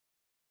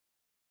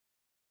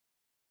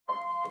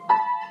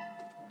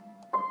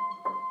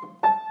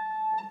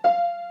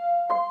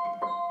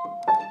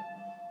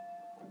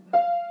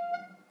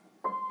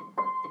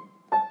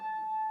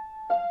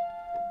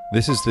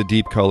This is the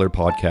Deep Color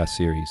podcast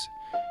series.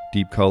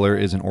 Deep Color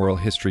is an oral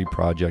history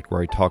project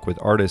where I talk with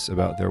artists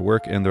about their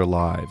work and their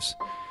lives.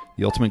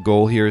 The ultimate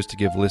goal here is to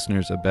give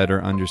listeners a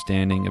better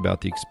understanding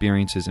about the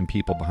experiences and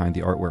people behind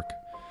the artwork.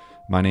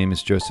 My name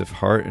is Joseph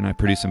Hart, and I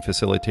produce and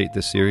facilitate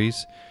this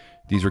series.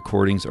 These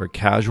recordings are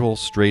casual,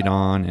 straight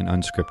on, and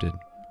unscripted.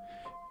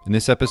 In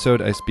this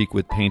episode, I speak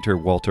with painter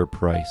Walter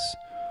Price.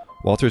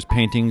 Walter's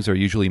paintings are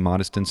usually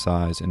modest in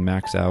size and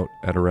max out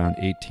at around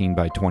 18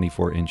 by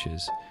 24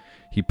 inches.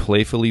 He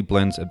playfully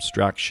blends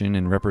abstraction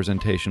and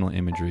representational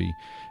imagery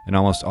and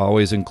almost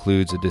always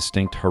includes a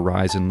distinct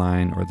horizon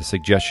line or the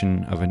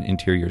suggestion of an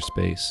interior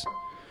space.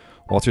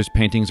 Walter's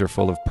paintings are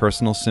full of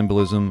personal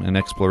symbolism and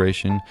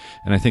exploration,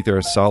 and I think they're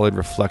a solid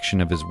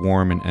reflection of his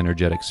warm and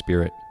energetic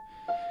spirit.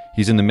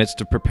 He's in the midst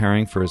of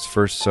preparing for his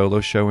first solo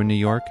show in New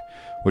York,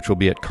 which will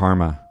be at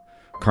Karma.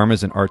 Karma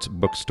is an arts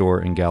bookstore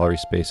and gallery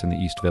space in the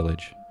East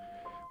Village.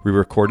 We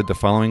recorded the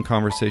following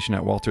conversation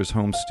at Walter's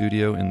home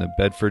studio in the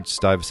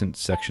Bedford-Stuyvesant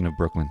section of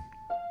Brooklyn.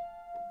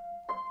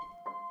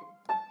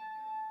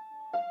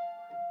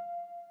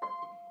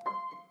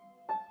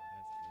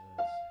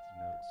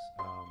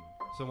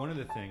 So one of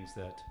the things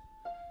that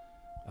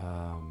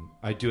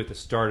I do at the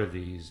start of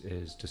these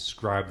is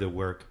describe the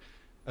work,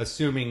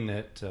 assuming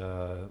that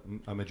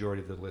a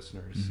majority of the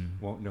listeners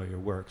won't know your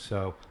work.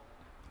 So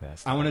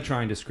I want to try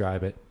and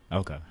describe it.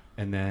 Okay.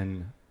 And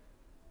then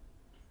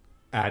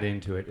add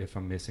into it if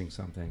I'm missing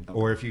something. Okay.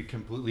 Or if you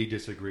completely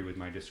disagree with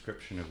my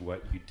description of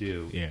what you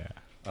do. Yeah.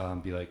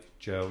 Be like,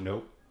 Joe,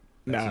 nope.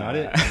 That's not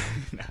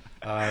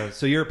it.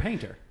 So you're a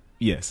painter.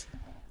 Yes.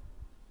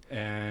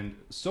 And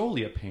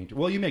solely a painter.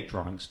 Well, you make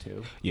drawings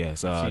too.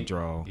 Yes,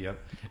 draw. Yep.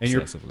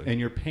 Excessively. And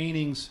your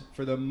paintings,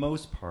 for the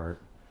most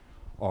part,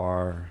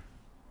 are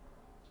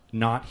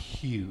not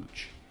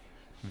huge.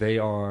 They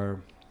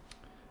are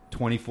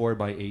 24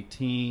 by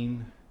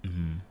 18,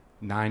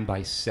 9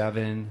 by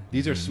 7.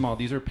 These are small.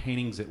 These are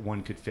paintings that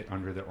one could fit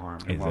under their arm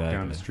and walk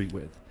down the street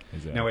with.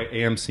 Exactly. Now, I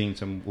am seeing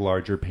some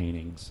larger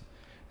paintings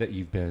that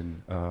you've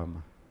been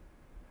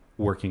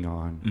working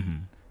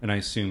on. And I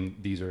assume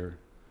these were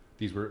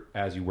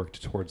as you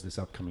worked towards this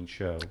upcoming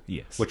show,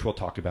 yes, which we'll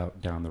talk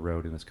about down the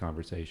road in this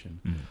conversation.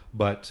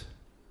 But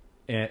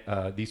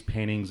these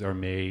paintings are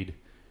made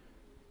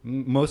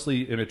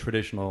mostly in a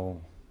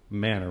traditional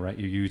manner, right?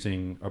 You're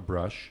using a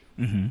brush,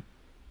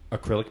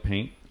 acrylic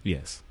paint.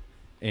 Yes.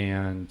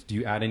 And do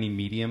you add any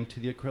medium to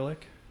the acrylic?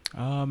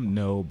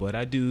 No, but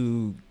I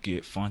do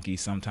get funky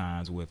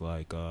sometimes with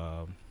like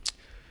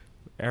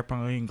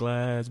airplane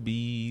glass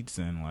beads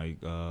and like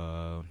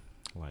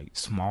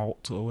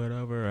smalt or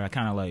whatever. I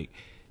kind of like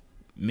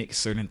mix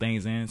certain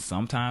things in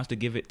sometimes to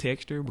give it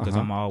texture because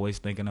I'm always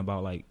thinking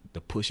about like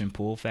the push and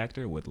pull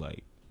factor with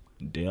like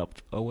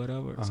depth or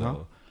whatever.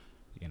 So,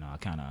 you know, I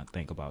kind of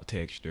think about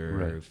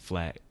texture,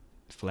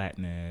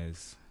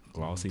 flatness,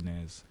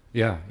 glossiness.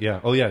 Yeah.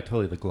 Oh, yeah,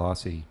 totally. The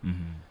glossy.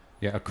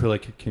 Yeah,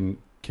 acrylic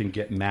can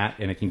get matte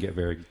and it can get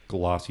very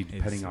glossy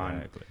depending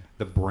on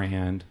the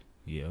brand,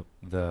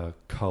 the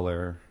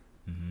color,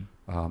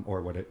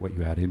 or what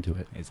you add into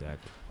it.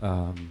 Exactly.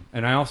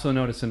 And I also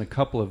noticed in a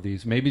couple of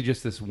these, maybe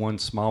just this one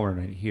small one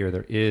right here,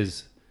 there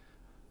is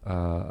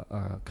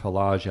a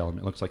collage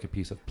element. It looks like a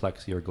piece of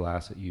plexi or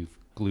glass that you've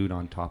glued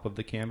on top of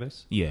the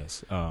canvas.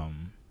 Yes.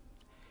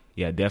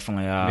 Yeah,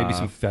 definitely. Maybe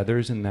some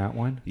feathers in that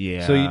one.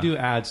 Yeah. So you do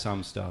add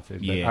some stuff in,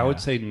 but I would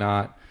say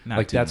not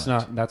like that's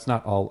much. that's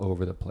not all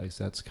over the place.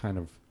 That's kind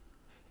of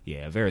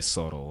very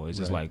subtle. It's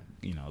just like,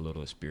 you know, a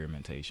little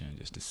experimentation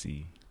just to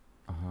see.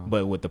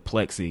 But with the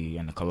plexi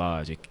and the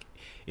collage,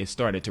 it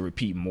started to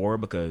repeat more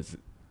because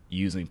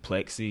using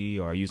plexi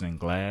or using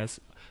glass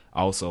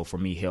also for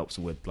me helps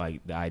with like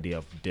the idea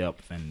of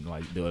depth and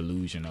like the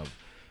illusion of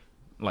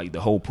like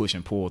the whole push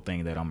and pull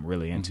thing that I'm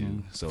really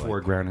into. So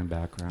foreground and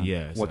background.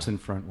 Yeah. What's in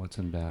front, what's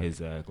in back.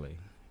 Exactly.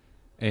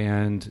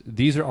 And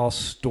these are all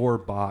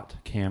store-bought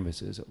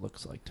canvases, it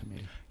looks like to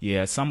me.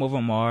 Yeah, some of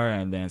them are,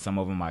 and then some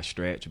of them I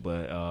stretch.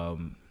 But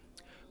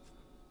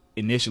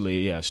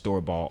initially,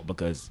 store-bought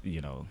because, you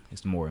know,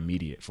 it's more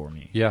immediate for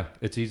me. Yeah,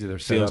 it's easy. They're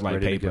set Feels up like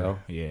ready paper. to go.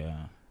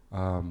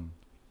 Yeah.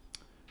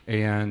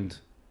 And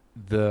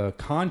the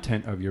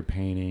content of your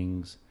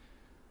paintings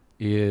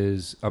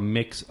is a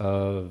mix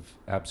of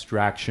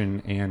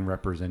abstraction and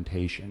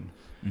representation.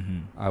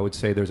 I would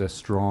say there's a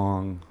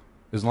strong,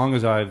 as long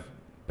as I've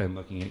been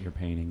looking at your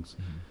paintings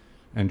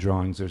and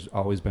drawings, there's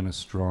always been a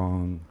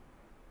strong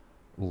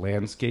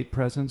landscape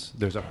presence.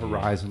 There's a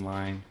horizon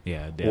line,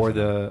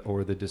 definitely.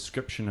 or the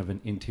description of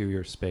an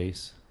interior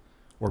space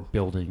or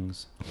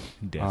buildings.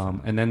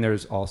 Definitely. And then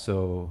there's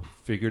also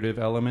figurative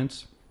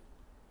elements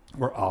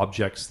or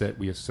objects that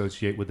we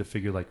associate with the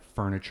figure, like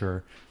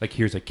furniture. Like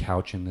here's a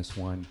couch in this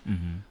one,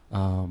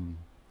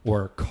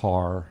 or a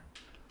car.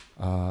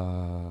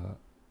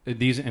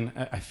 These, and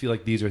I feel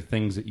like these are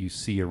things that you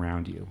see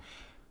around you.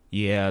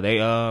 Yeah, they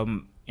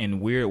in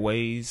weird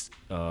ways.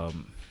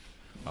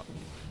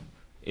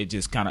 It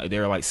just kind of,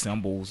 they're like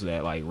symbols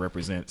that like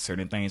represent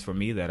certain things for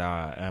me that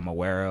I am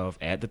aware of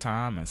at the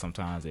time, and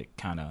sometimes it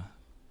kind of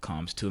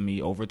comes to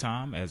me over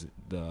time as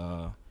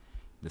the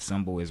the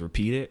symbol is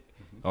repeated,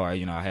 or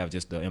I have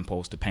just the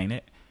impulse to paint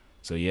it.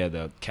 So yeah,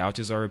 the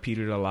couches are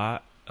repeated a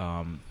lot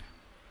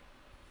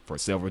for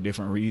several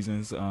different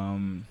reasons.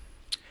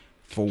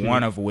 For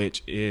one of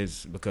which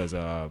is because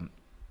I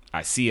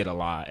see it a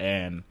lot,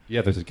 and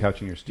there's a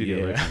couch in your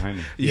studio right behind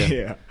me.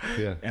 Yeah.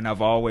 And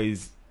I've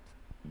always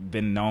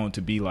been known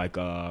to be like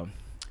a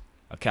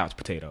couch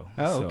potato.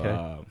 Oh, okay.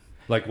 So,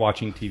 like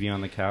watching TV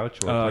on the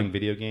couch or playing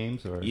video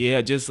games, or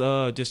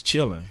just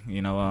chilling.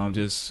 When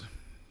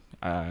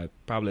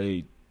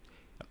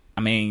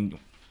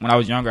I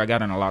was younger, I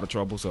got in a lot of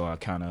trouble, so I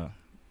kind of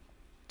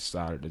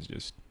decided to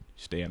just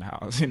stay in the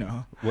house.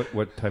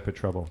 What type of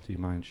trouble? Do you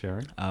mind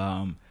sharing?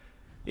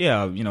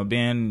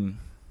 Being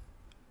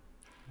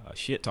a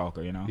shit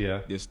talker.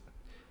 Just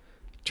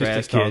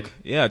trash talk.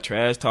 Yeah,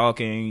 trash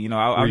talking.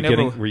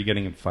 Were you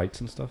getting in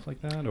fights and stuff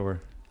like that, or?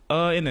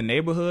 In the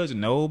neighborhoods,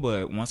 no.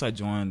 But once I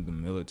joined the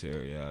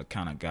military, I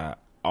kind of got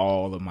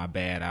all of my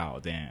bad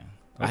out. Then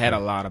I had a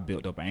lot of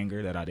built up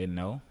anger that I didn't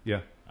know.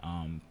 Yeah.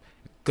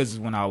 Because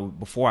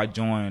before I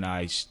joined,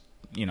 I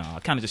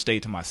kind of just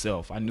stayed to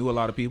myself. I knew a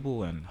lot of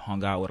people and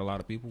hung out with a lot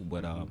of people,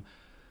 but I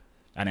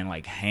didn't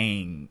like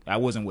hang. I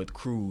wasn't with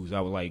crews.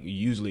 I was like,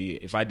 usually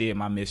if I did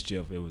my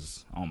mischief, it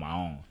was on my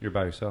own. You're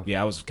by yourself.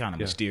 Yeah, I was kind of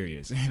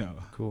mysterious,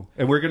 Cool.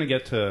 And we're gonna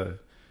get to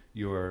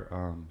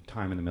your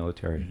time in the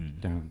military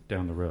down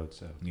the road.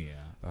 So yeah,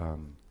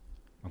 I'm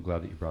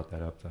glad that you brought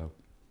that up, though.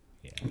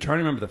 Yeah. I'm trying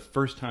to remember the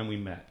first time we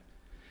met,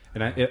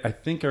 and I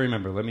think I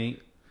remember. Let me.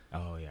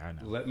 Oh yeah, I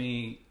know. Let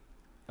me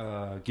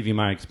give you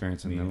my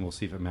experience, and then we'll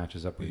see if it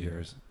matches up with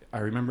yours. I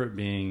remember it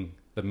being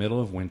the middle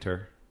of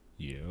winter.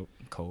 Yep,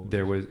 cold.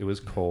 It was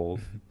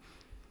cold.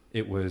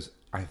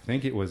 I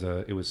think it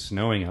was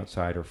snowing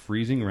outside or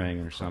freezing rain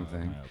or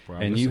something.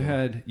 And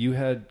you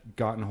had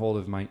gotten hold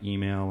of my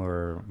email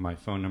or my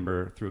phone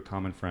number through a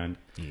common friend.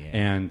 Yeah.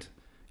 And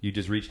you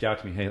just reached out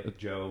to me, "Hey,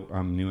 Joe,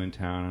 I'm new in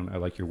town. I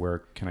like your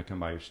work. Can I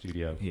come by your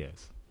studio?"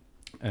 Yes.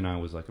 And I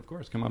was like, "Of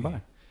course, come on by."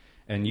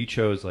 And you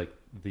chose like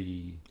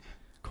the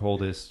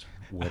coldest,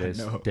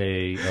 wettest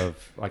day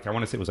of, like, I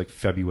want to say it was like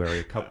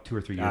February, 2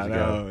 or 3 years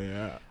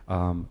ago.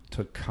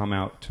 To come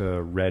out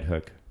to Red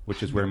Hook,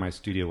 which is where my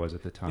studio was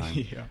at the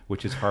time,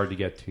 which is hard to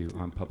get to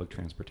on public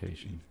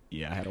transportation.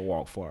 Yeah, I had to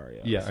walk far.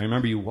 Yeah, I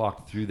remember you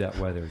walked through that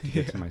weather to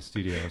get to my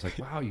studio. I was like,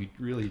 wow, you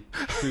really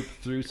trooped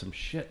through some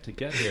shit to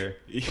get here.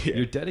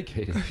 You're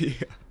dedicated.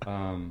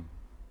 And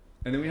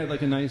then we had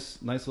like a nice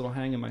little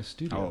hang in my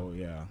studio. Oh,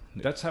 yeah.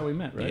 That's how we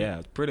met, right?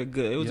 Yeah, pretty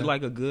good. It was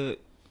like a good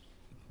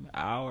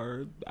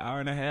hour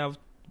and a half,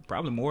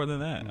 probably more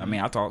than that. I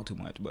mean, I talk too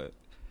much, but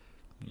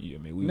we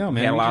had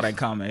a lot in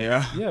common.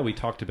 Yeah, we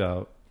talked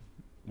about,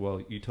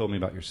 well, you told me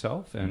about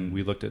yourself, and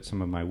we looked at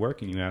some of my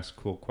work, and you asked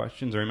cool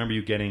questions. I remember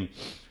you getting,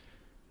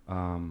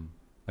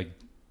 like,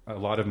 a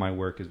lot of my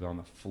work is on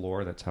the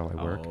floor. That's how I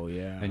work. Oh,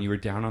 yeah. And you were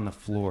down on the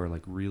floor,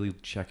 like, really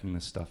checking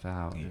this stuff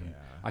out. Yeah. And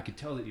I could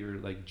tell that you were,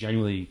 like,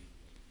 genuinely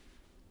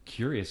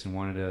curious and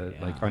wanted to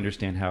like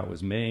understand how it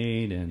was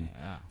made and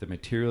the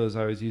materials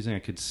I was using. I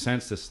could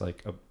sense this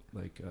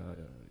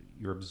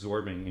you're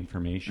absorbing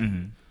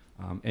information.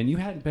 And you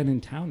hadn't been in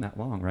town that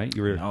long, right?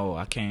 No,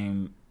 I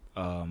came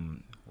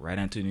right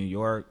into New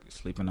York,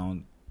 sleeping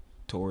on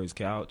Tori's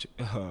couch,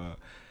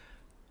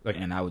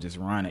 and I would just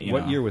run it.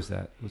 What year was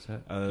that? Do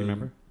you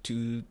remember?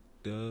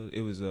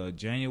 It was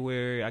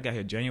January. I got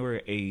here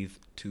January 8th,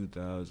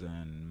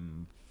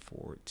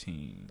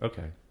 2014.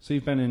 Okay, so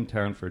you've been in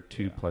town for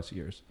 2+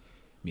 years.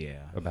 Yeah,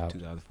 about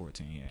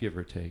 2014. Yeah, give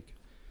or take.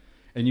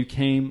 And you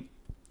came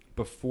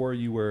before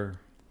you were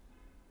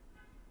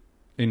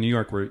in New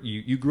York. Where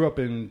you grew up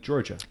in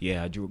Georgia?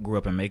 Yeah, I grew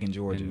up in Macon,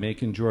 Georgia. In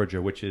Macon,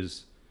 Georgia, which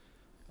is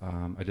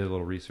I did a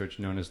little research,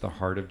 known as the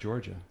heart of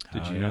Georgia.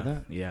 Did you know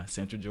that? Yeah,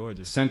 Central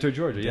Georgia. Central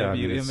Georgia, yeah.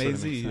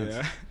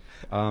 WMAZ,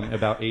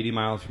 about 80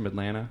 miles from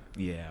Atlanta.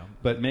 Yeah.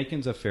 But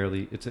Macon's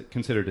it's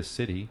considered a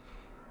city.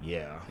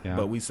 Yeah.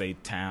 But we say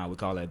town. We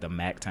call it the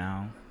Mac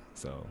town.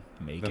 So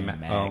Macon,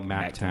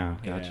 Mac town.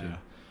 Gotcha. Yeah.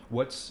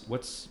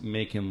 What's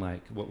Macon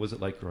like? What was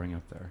it like growing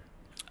up there?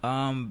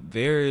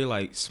 Very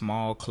like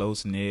small,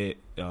 close knit.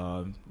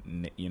 Very,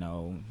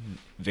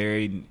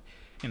 very.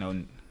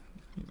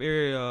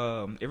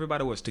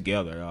 Everybody was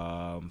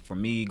together. For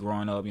me,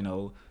 growing up,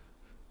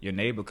 your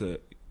neighbor could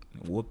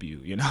whoop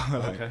you.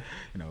 Okay.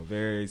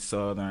 Very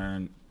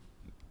southern.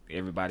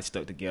 Everybody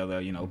stuck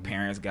together.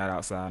 Parents got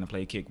outside and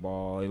played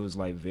kickball. It was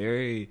like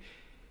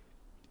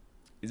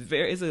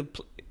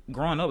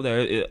growing up there,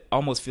 it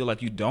almost feel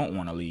like you don't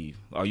want to leave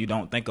or you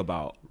don't think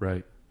about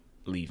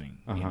leaving.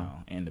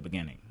 In the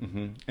beginning.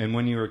 Mm-hmm. And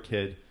when you were a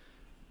kid,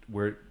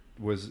 were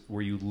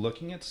you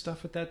looking at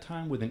stuff at that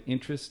time with an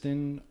interest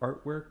in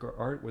artwork or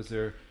art? Was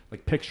there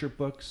like picture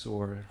books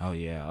or? Oh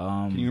yeah.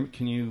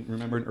 Can you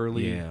remember an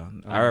early? Yeah,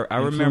 I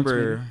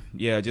remember.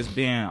 Maybe? Yeah, just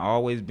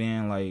always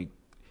being like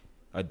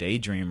a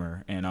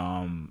daydreamer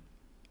and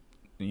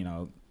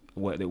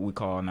what we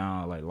call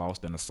now like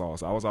lost in the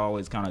sauce. I was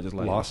always kind of just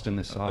like lost in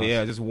the sauce.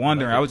 Yeah, just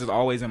wondering. I was just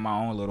always in my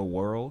own little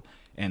world,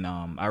 And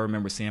I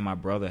remember seeing my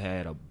brother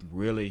had a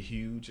really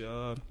huge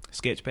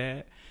sketch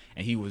pad,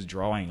 and he was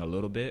drawing a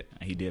little bit,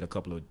 and he did a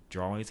couple of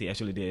drawings. He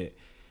actually did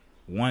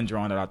one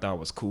drawing that I thought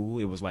was cool.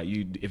 It was like,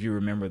 if you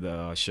remember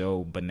the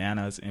show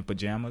Bananas in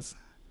Pajamas.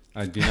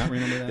 I do not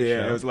remember that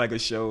yeah, show. it was like a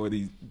show with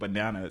these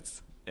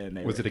bananas.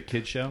 And was it a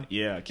kid show?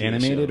 Yeah, a kid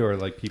animated show. Or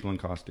like people in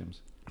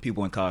costumes?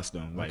 People in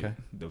costume, like okay.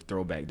 the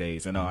throwback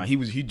days. And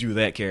he drew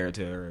that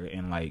character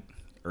in like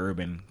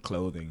urban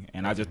clothing,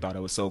 and I just thought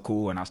it was so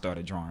cool, and I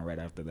started drawing right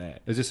after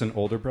that. Is this an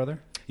older brother?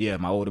 Yeah,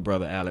 my older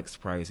brother Alex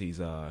Price. He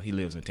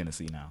lives in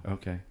Tennessee now.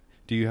 Okay.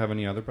 Do you have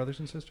any other brothers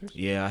and sisters?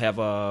 Yeah, I have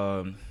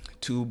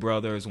 2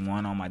 brothers,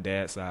 one on my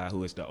dad's side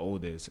who is the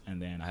oldest,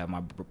 and then I have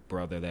my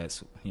brother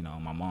that's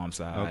on my mom's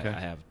side. Okay. I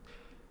have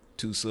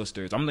 2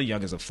 sisters. I'm the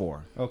youngest of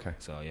 4. Okay.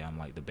 So yeah, I'm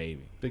like the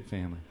baby. Big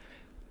family.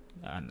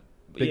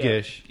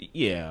 Big-ish.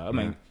 Yeah, I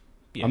mean,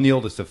 yeah. I'm the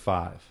oldest of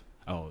 5.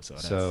 Oh,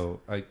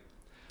 so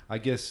I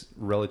guess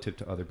relative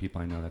to other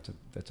people I know,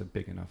 that's a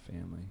big enough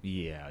family.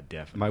 Yeah,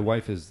 definitely. My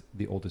wife is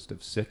the oldest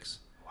of 6.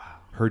 Wow.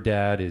 Her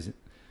dad is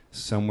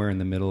somewhere in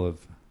the middle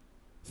of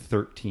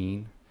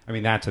 13. I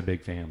mean, that's a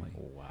big family.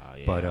 Wow.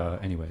 Yeah.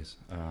 But anyways,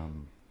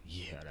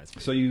 yeah, that's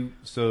big.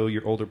 So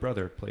your older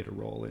brother played a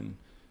role in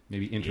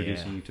maybe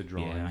introducing you to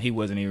drawing. Yeah, he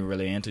wasn't even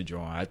really into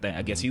drawing.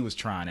 I guess he was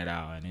trying it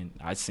out, and then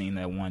I seen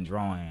that one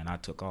drawing, and I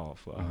took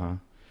off.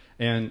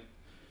 And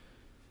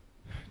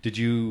did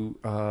you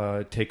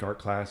take art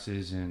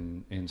classes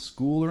in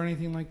school or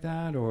anything like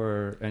that,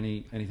 or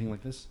anything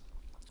like this?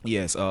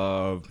 Yes,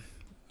 I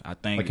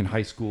think like in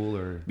high school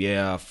or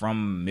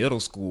from middle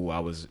school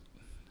I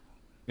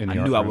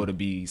knew I would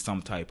be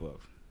something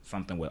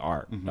with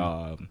art, with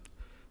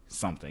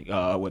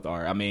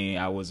art. I mean,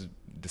 I was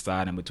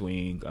deciding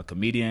between a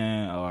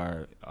comedian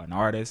or an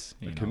artist.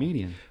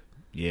 Comedian.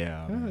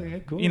 Yeah. Oh, yeah,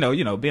 cool.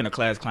 Being a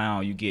class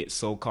clown, you get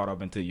so caught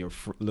up into your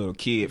little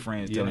kid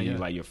friends telling you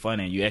like you're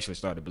funny, and you actually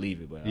start to believe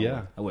it. But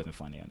I wasn't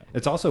funny enough.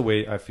 It's also a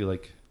way, I feel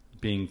like,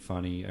 being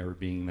funny or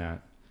being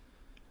that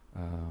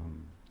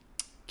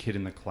kid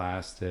in the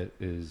class that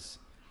is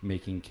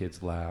making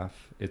kids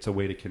laugh. It's a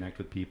way to connect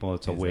with people.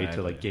 It's a way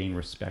to like gain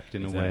respect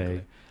in a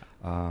way.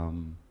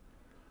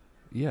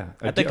 Yeah.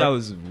 I think I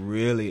was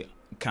really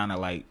kind of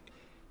like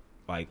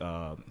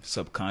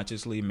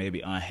subconsciously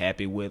maybe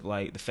unhappy with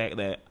like the fact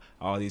that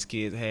all these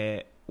kids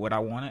had what I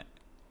wanted.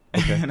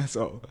 Okay. And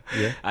so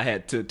I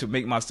had to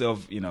make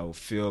myself,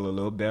 feel a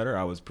little better.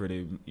 I was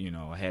pretty,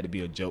 I had to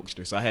be a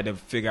jokester. So I had to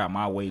figure out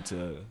my way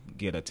to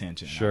get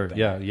attention. Sure.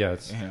 Yeah.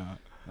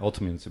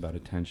 Ultimately, it's about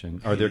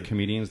attention. Are there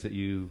comedians that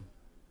you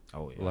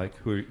like?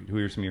 Who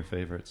are some of your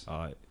favorites?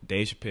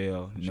 Dave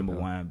Chappelle, number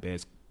 1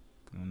 best.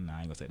 I ain't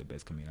gonna say the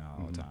best comedian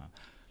of all time.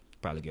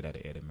 Probably get out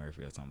of Eddie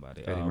Murphy or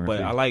somebody.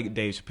 But I like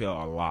Dave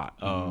Chappelle a lot.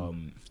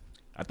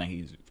 I think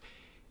he's,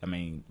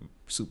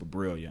 super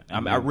brilliant.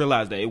 I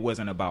realized that it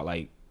wasn't about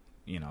like,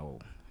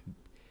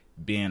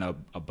 being a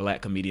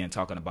black comedian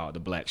talking about the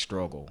black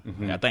struggle.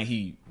 I think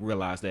he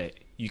realized that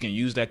you can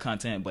use that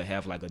content but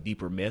have like a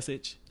deeper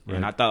message. Right.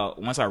 And I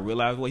thought once I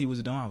realized what he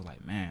was doing, I was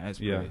like, man, that's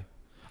pretty.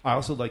 I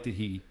also like that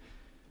he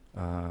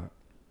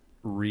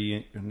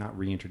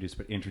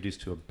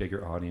introduced to a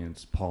bigger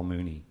audience Paul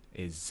Mooney.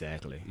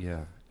 Exactly.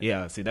 Yeah.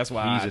 Yeah. See, that's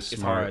why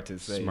it's hard to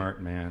say.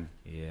 Smart man.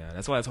 Yeah,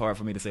 that's why it's hard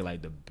for me to say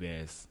like the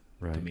best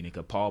comedian.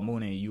 Because Paul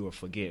Mooney, you will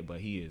forget,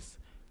 but he is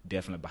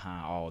definitely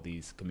behind all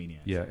these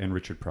comedians. Yeah, and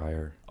Richard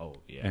Pryor. Oh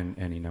yeah. And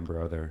any number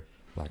of other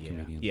black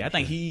comedians. Yeah, I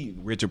think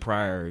Richard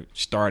Pryor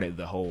started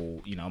the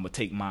whole. I'm gonna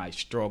take my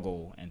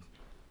struggle and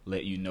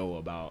let you know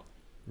about.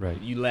 Right.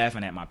 You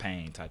laughing at my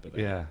pain type of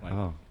thing. Yeah.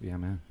 Yeah,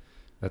 man.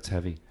 That's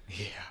heavy.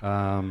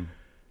 Yeah.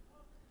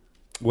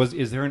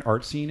 Is there an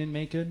art scene in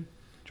Macon,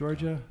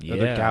 Georgia? Yeah. Are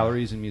there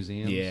galleries and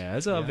museums? Yeah,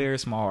 it's a very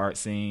small art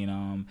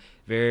scene.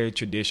 Very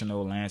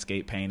traditional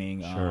landscape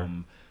painting. Sure.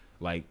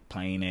 Like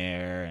plein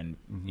air and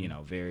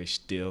very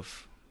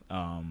stiff,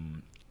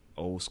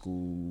 old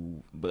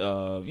school.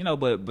 But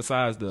but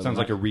besides the sounds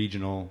like a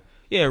regional.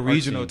 Yeah,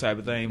 regional type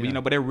of thing. Yeah.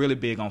 But they're really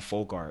big on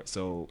folk art.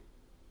 So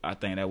I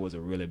think that was a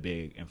really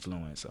big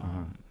influence.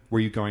 Were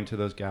you going to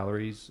those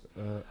galleries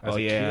as a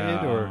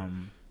kid? Or?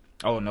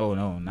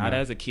 No, not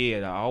as a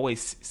kid. I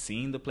always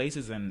seen the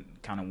places and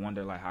kind of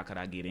wondered like how could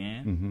I get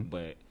in.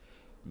 But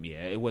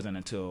yeah, it wasn't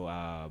until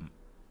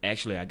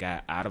actually I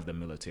got out of the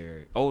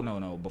military.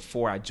 No.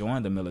 Before I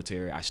joined the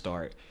military, I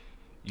start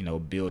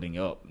building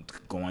up,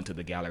 going to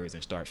the galleries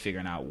and start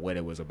figuring out what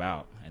it was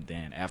about. And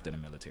then after the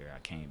military, I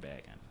came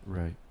back.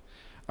 Right.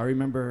 I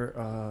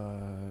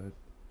remember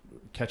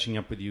catching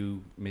up with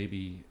you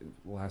maybe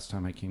last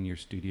time I came to your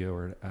studio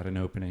or at an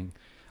opening.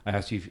 I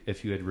asked you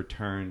if you had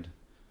returned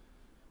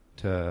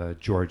to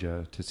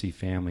Georgia to see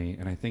family,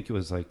 and I think it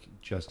was like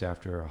just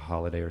after a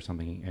holiday or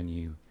something, and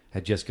you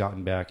had just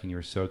gotten back and you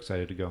were so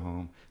excited to go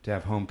home to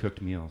have home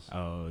cooked meals.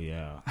 Oh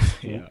yeah.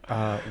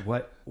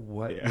 What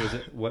was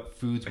it? What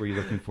foods were you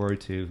looking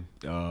forward to?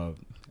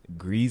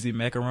 Greasy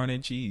macaroni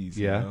and cheese.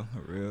 Yeah.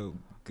 Real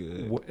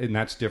good. And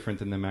that's different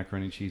than the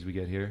macaroni and cheese we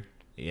get here?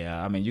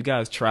 Yeah, I mean, you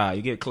guys try.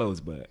 You get close,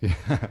 but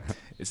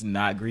it's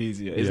not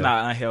greasy. It's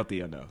not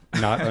unhealthy enough.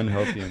 Not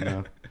unhealthy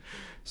enough.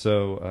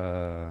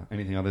 So,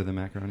 anything other than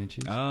macaroni and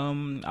cheese?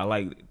 I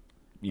like,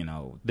 you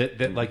know,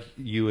 that like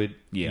you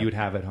would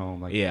have at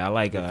home. Like I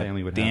like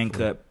family would thin have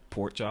cut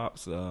pork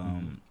chops.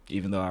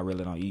 Even though I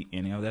really don't eat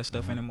any of that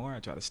stuff anymore, I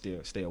try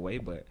to stay away.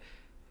 But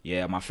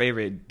yeah, my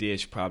favorite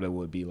dish probably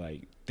would be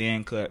like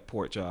thin cut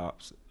pork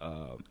chops,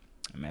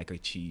 mac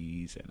and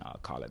cheese, and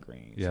collard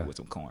greens with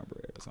some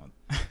cornbread or something.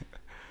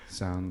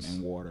 Sounds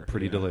and water.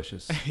 Pretty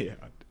delicious. Yeah.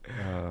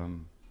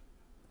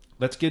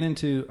 Let's get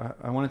into.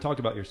 I want to talk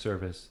about your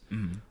service.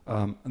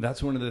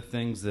 That's one of the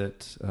things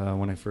that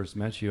when I first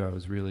met you, I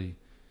was really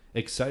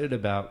excited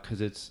about,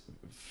 because it's,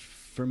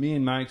 for me,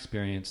 in my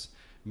experience,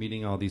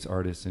 meeting all these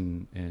artists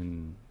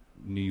in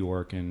New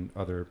York and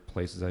other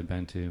places I've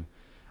been to,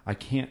 I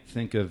can't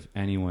think of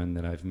anyone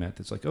that I've met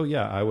that's like, oh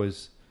yeah, I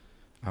was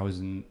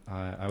in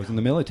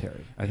the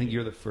military. I think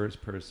you're the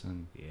first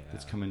person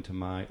that's come into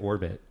my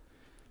orbit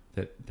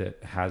that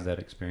has that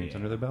experience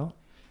under their belt.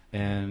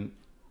 And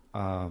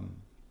can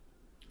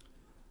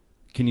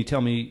you tell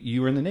me,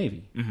 you were in the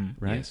Navy,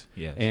 right?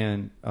 Yes.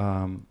 And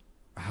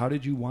how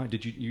did you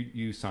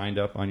you signed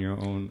up on your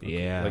own?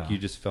 Yeah. Like you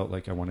just felt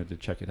like I wanted to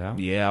check it out?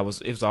 Yeah, it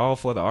was all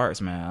for the arts,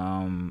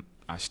 man.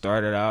 I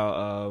started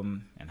out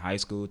in high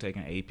school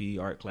taking AP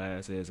art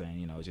classes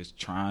and, you know, just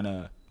trying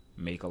to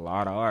make a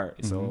lot of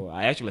art. So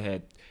I actually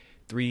had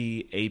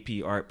 3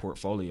 AP art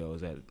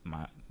portfolios at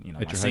my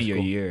senior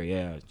year.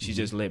 Yeah. She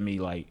just let me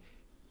like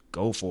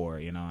go for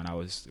it, you know, and I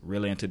was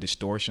really into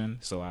distortion.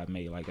 So I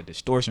made like a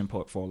distortion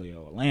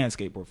portfolio, a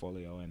landscape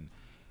portfolio, and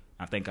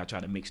I think I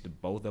tried to mix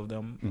both of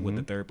them with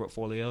the third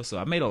portfolio. So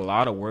I made a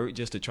lot of work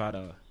just to try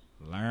to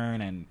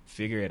learn and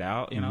figure it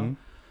out, you know.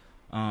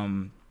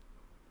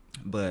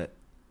 But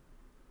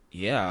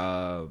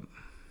yeah,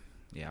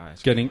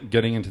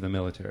 getting into the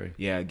military.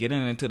 Yeah,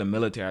 getting into the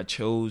military, I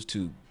chose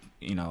to,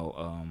 you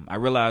know, I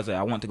realized that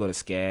I want to go to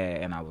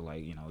SCAD, and I was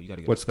like, you know, you got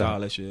to get a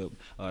scholarship.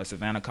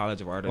 Savannah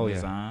College of Art and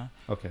Design.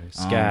 Okay,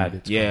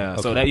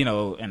 SCAD. So that, you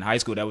know, in high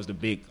school, that was the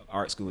big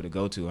art school to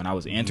go to, and I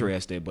was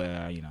interested,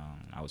 but you know,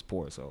 I was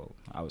poor, so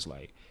I was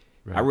like,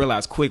 I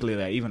realized quickly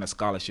that even a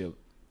scholarship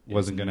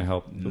wasn't going to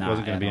help. It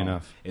wasn't going to be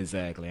enough.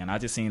 Exactly, and I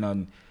just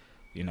seen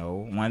you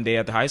know, one day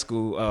at the high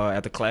school,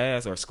 at the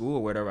class or school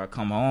or whatever, I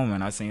come home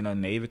and I seen a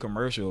Navy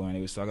commercial and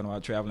it was talking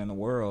about traveling the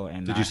world.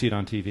 And did you see it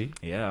on TV?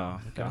 Yeah,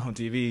 on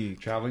TV.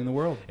 Traveling the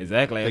world.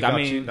 Exactly.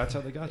 That's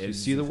how they got you.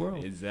 See the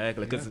world.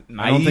 Exactly. Because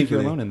I don't think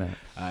you're alone in that.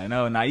 I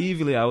know.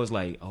 Naively, I was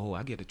like, oh,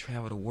 I get to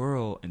travel the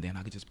world, and then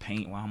I could just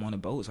paint while I'm on the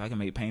boat, so I can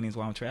make paintings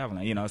while I'm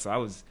traveling. You know, so I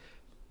was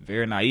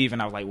very naive,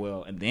 and I was like,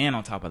 well, and then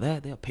on top of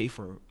that, they'll pay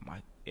for my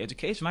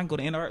education. I can go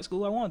to any art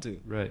school I want to.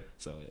 Right.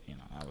 So, you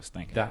know, I was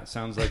thinking that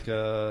sounds like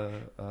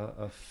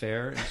a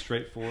fair and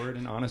straightforward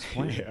and honest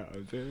plan.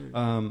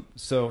 Yeah.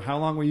 So how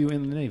long were you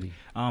in the Navy?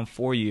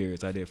 4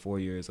 years. I did 4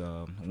 years.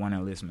 1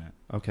 enlistment.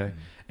 Okay.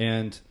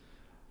 And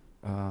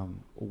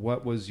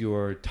what was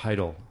your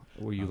title?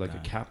 Were you like a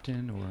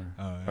captain or?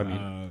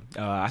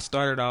 I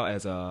started out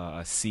as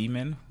a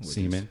seaman.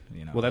 Seaman. Is,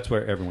 you know, well, that's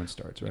where everyone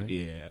starts, right?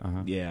 Yeah.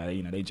 Yeah.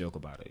 You know, they joke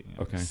about it. You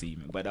know, okay.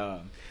 Seaman, but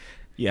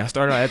yeah, I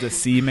started out as a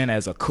seaman,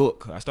 as a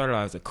cook. I started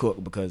out as a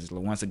cook because,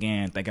 once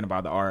again, thinking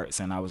about the arts,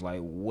 and I was like,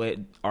 what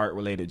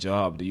art-related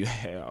job do you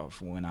have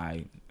when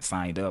I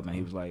signed up? And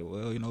he was like,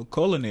 well, you know,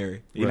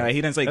 culinary. You know, he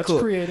didn't say that's cook.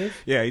 That's creative.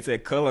 Yeah, he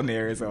said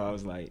culinary. So I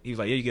was like, he was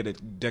like, yeah, you get to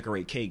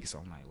decorate cakes. So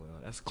I'm like, well,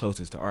 that's the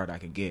closest to art I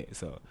can get.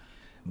 So,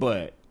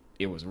 but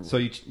it was. So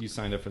you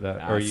signed up for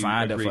that? I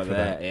signed up for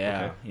that,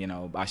 yeah. Okay. You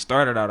know, I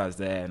started out as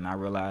that, and I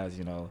realized,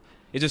 you know,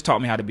 it just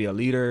taught me how to be a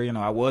leader. You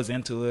know, I was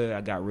into it.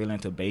 I got really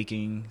into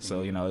baking.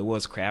 So, you know, it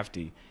was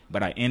crafty.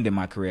 But I ended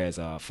my career as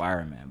a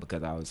fireman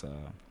because I was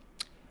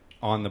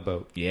on the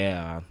boat.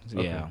 Yeah.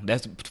 Okay. Yeah.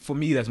 That's, for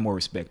me, that's more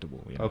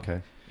respectable. You know?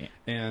 Okay. Yeah.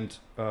 And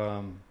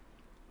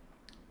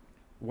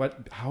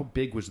how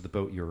big was the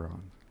boat you were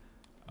on?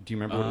 Do you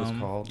remember what it was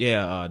called?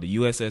 Yeah, the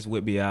USS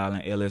Whidbey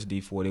Island,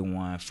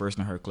 LSD-41, first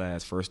in her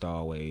class, first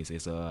always.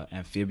 It's a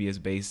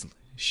amphibious-based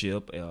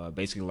ship,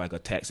 basically like a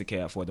taxi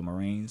cab for the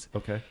Marines.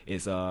 Okay.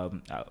 It's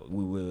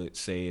we would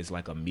say it's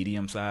like a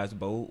medium-sized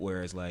boat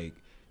where it's like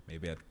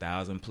maybe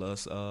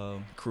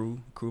 1,000+ crew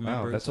members.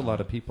 Wow, that's a lot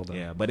of people, though.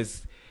 Yeah, but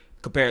it's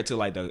compared to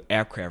like the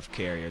aircraft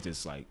carriers,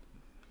 it's like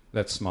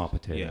that's small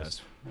potatoes.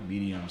 Yes,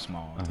 medium,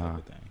 small type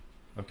of thing.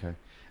 Okay,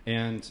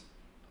 and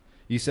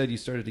you said you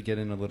started to get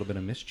in a little bit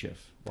of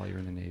mischief while you were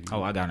in the Navy.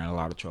 Oh, I got in a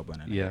lot of trouble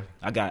in the Navy. Yeah.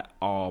 I got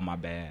all my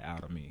bad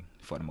out of me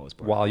for the most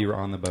part. While you were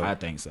on the boat? I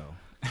think so.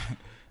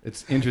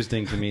 It's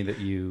interesting to me that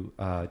you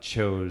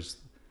chose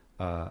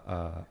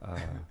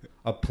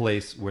a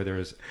place where there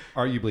is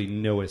arguably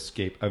no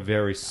escape, a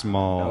very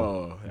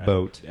small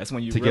boat that's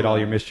when you to get all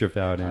your mischief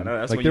out in.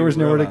 Like there was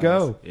nowhere to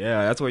go.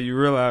 Yeah, that's where you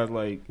realize,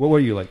 like... What were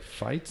you, like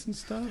fights and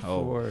stuff?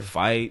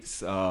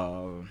 Fights.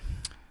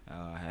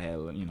 I had,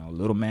 you know,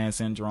 little man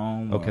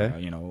syndrome. Okay.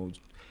 You know,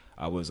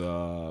 I was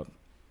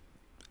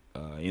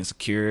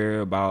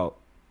insecure about,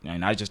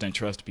 and I just didn't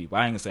trust people.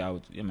 I ain't gonna say I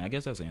was. I mean, I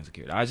guess that's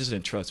insecure. I just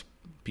didn't trust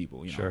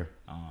people. You know? Sure.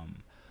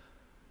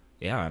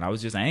 Yeah, and I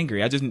was just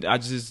angry. I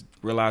just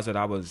realized that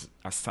I was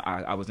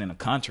in a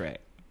contract,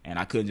 and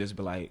I couldn't just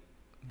be like,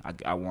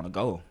 I want to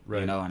go,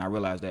 right. And I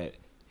realized that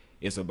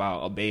it's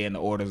about obeying the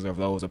orders of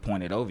those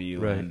appointed over you,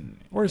 right?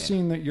 Or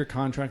seeing that your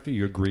contractor,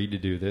 you agreed to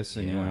do this,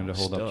 and you wanted to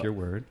hold up to your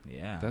word.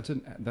 Yeah,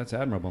 that's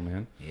admirable,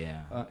 man.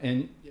 Yeah,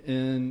 and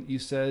you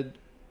said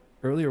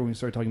earlier when we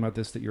started talking about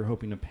this that you're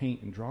hoping to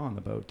paint and draw on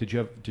the boat. Did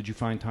you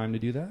find time to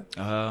do that?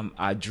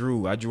 I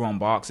drew on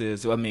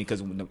boxes. So, I mean,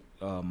 because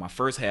my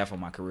first half of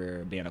my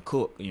career being a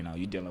cook,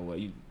 you're dealing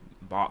with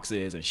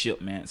boxes and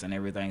shipments and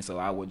everything. So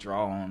I would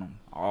draw on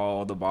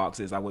all the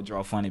boxes. I would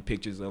draw funny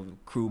pictures of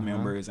crew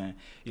members and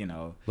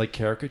like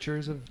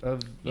caricatures of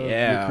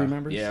your crew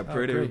members. Yeah,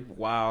 pretty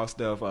wild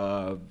stuff.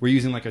 Were you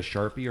using like a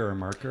Sharpie or a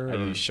marker? I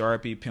used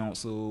Sharpie,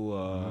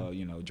 pencil,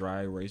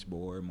 dry erase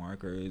board,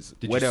 markers.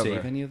 Did whatever. you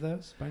save any of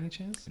those by any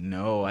chance?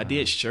 No, I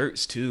did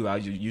shirts too. I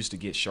used to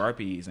get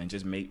Sharpies and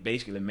just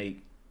basically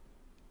make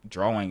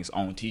drawings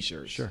on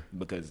T-shirts. Sure.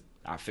 Because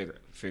I figured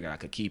I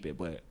could keep it,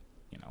 but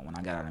when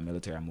I got out of the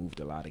military, I moved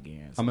a lot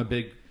again. So. I'm a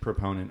big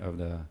proponent of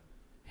the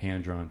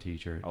hand-drawn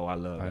T-shirt. Oh, I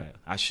love that.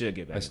 I should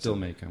get back. I still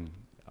make them.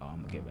 Oh,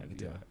 I'm gonna get back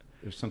into it.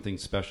 There's something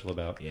special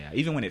about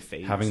even when it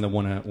fades, having the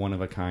one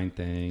of a kind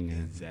thing.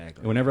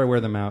 Exactly. Whenever I wear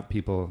them out,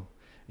 people,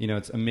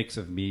 it's a mix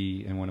of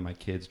me and one of my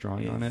kids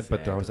drawing on it,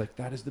 but they're always like,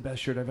 "That is the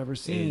best shirt I've ever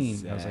seen."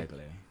 Exactly. I was like,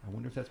 I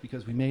wonder if that's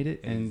because we made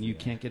it and you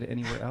can't get it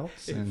anywhere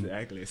else. And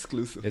exactly,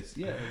 exclusive.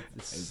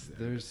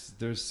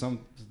 There's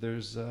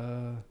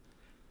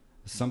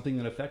something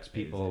that affects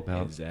people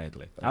about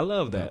I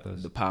love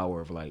that the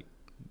power of like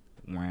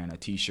wearing a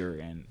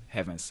T-shirt and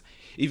having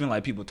even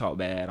like people talk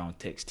bad on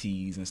text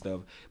tees and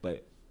stuff,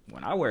 but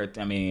when I wear it,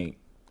 I mean,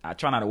 I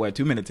try not to wear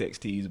too many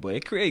text tees, but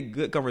it creates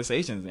good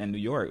conversations in New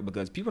York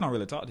because people don't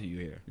really talk to you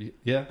here.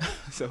 Yeah.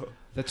 So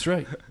that's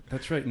right.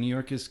 New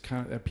York is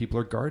kind of, people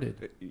are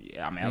guarded.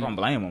 Yeah, I mean, I don't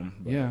blame them.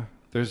 But. Yeah.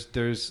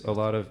 There's a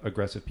lot of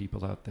aggressive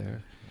people out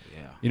there.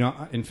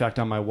 Yeah. In fact,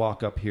 on my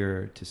walk up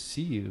here to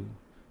see you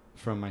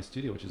from my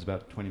studio, which is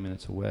about 20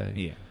 minutes away.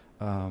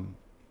 Yeah.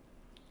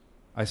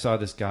 I saw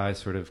this guy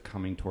sort of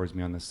coming towards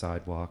me on the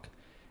sidewalk,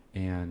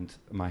 and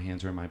my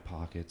hands are in my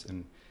pockets,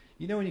 and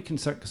when you can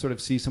sort of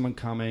see someone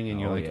coming and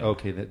you're like,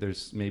 okay, that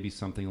there's maybe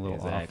something a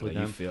little off with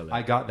them. You feel it.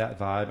 I got that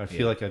vibe. I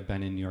feel like I've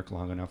been in New York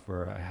long enough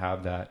where I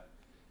have that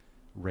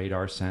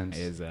radar sense.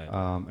 Exactly.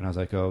 And I was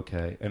like,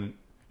 okay. And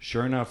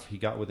sure enough, he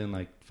got within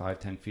like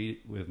 5-10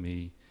 feet with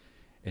me,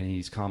 and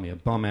he's calling me a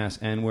bum-ass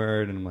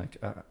N-word, and I'm like,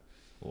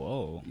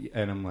 whoa.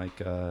 And I'm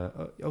like,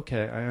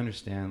 okay, I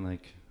understand.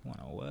 Like,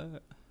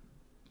 what?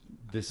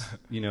 This,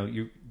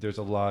 there's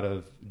a lot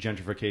of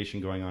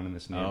gentrification going on in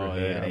this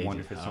neighborhood. I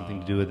wonder if it's something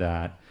to do with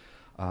that.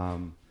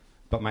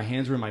 But my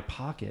hands were in my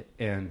pocket,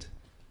 and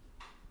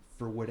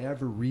for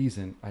whatever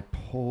reason, I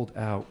pulled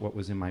out what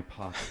was in my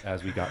pocket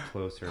as we got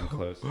closer and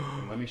closer.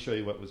 And let me show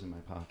you what was in my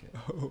pocket.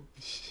 Oh,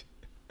 shit.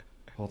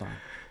 Hold on.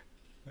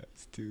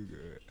 That's too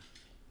good.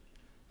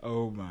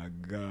 Oh, my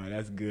God.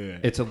 That's good.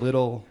 It's a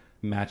little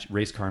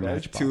race car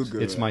That's Matchbox. Too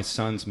good. It's my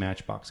son's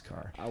Matchbox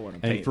car. I want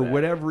to paint And for that.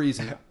 whatever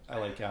reason, I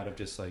out of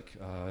just like,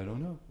 I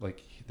don't know.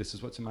 Like, this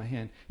is what's in my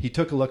hand. He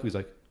took a look. He was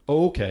like,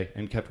 oh, okay,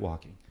 and kept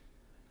walking.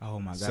 Oh,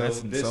 my God.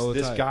 So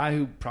this guy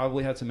who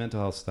probably had some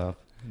mental health stuff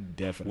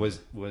definitely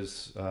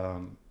was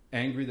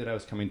angry that I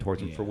was coming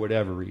towards him for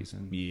whatever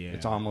reason. Yeah.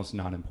 It's almost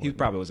not important. He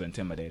probably was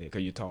intimidated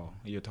because you're tall.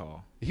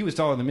 He was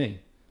taller than me.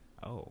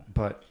 Oh.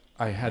 But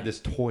I had this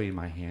toy in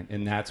my hand,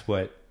 and that's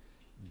what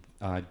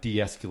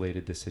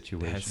de-escalated the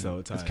situation. That's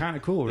so tight. It's kind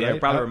of cool, right? Yeah, it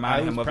probably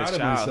reminded him of his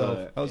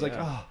childhood. I was like,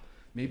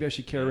 maybe I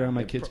should carry around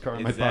my kid's car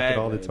in my pocket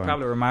all the time. It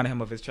probably reminded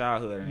him of his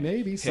childhood. And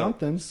maybe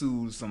something.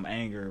 Soothe some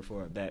anger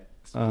for that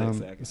split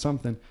second.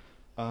 Something.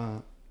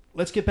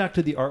 Let's get back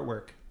to the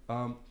artwork.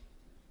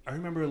 I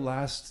remember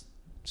last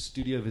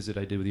studio visit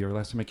I did with you, or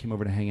last time I came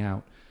over to hang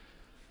out,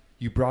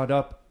 you brought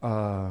up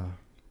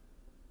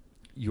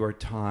your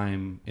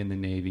time in the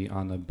Navy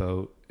on the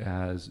boat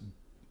as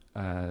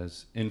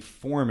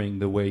informing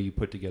the way you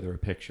put together a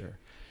picture.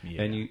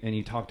 Yeah. And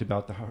you talked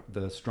about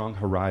the strong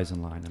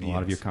horizon line in a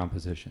lot of your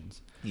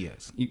compositions.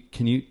 Yes.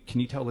 Can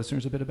you tell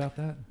listeners a bit about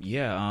that?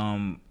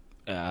 Yeah.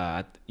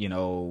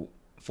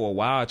 For a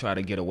while I tried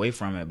to get away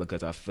from it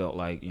because I felt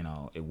like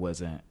it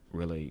wasn't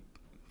really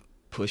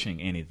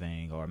pushing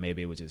anything, or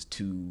maybe it was just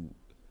too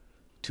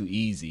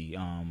easy.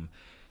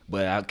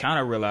 But I kind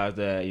of realized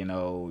that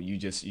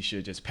you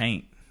should just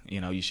paint.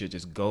 You should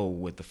just go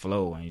with the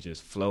flow, and you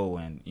just flow,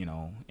 and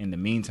in the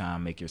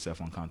meantime make yourself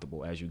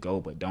uncomfortable as you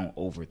go, but don't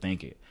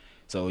overthink it.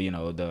 So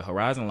the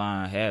horizon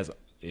line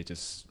it's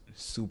just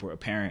super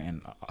apparent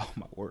in all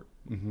my work,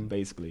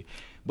 basically.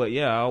 But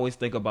yeah, I always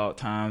think about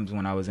times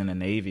when I was in the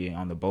Navy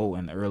on the boat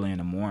and early in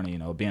the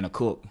morning. Being a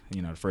cook,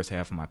 the first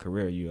half of my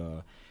career,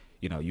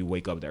 you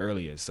wake up the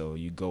earliest, so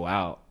you go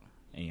out.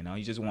 And,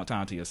 you just want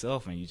time to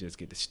yourself, and you just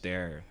get to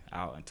stare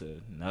out into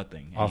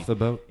nothing. Off the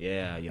boat?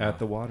 Yeah. At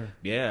the water?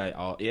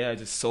 Yeah.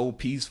 Just so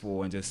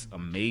peaceful and just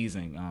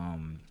amazing.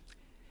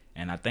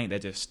 And I think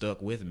that just stuck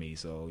with me.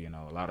 So,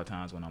 a lot of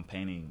times when I'm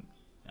painting,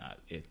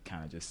 it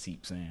kind of just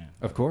seeps in.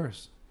 Of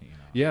course. You know?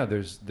 Yeah,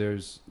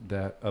 there's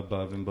that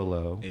above and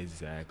below.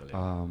 Exactly.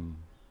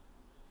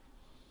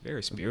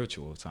 Very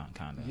spiritual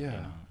kind of.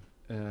 Yeah.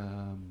 You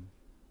know?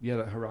 Yeah,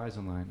 that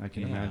horizon line. I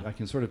can imagine. I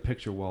can sort of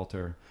picture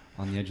Walter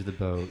on the edge of the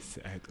boat.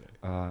 Exactly.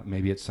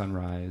 Maybe at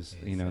sunrise.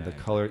 Exactly. You know, the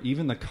color.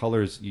 Even the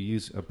colors. You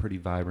use a pretty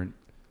vibrant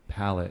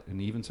palette, and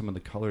even some of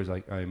the colors,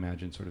 I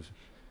imagine, sort of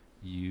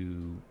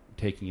you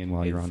taking in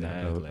while you're on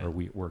that boat, or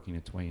working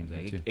its way in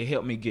there too. It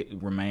helped me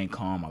remain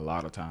calm a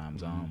lot of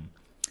times.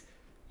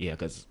 Yeah,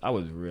 because I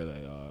was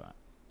really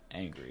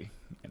angry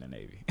in the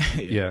Navy.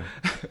 Yeah,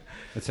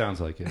 it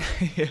sounds like it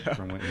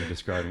from what you were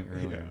describing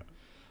earlier.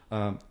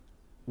 Yeah.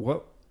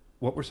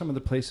 What were some of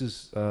the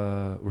places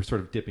we're sort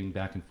of dipping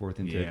back and forth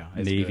into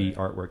Navy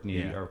artwork?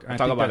 Navy artwork. I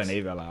talk about the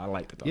Navy a lot. I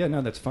like to talk. Yeah,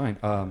 no, that's fine.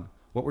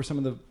 What were some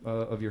of the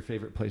of your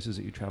favorite places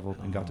that you traveled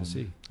and got to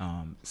see?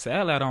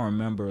 Sadly, I don't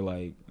remember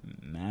like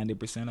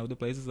 90% of the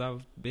places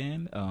I've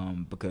been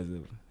because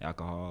of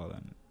alcohol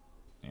and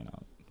you know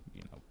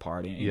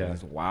partying. Yeah, it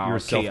was wild. You were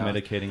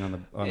self-medicating on the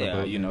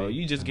boat. You know,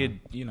 you just get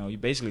you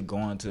basically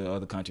going to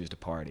other countries to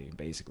party.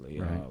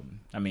 Basically, right.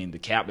 I mean, the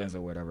captains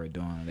or whatever are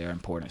doing their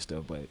important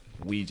stuff, but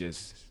we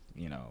just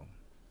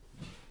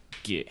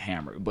get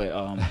hammered. But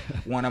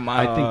one of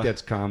my I think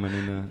that's common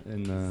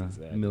in the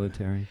exactly.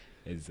 military.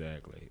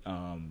 Exactly.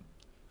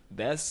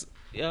 That's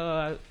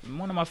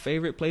one of my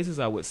favorite places.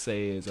 I would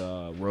say is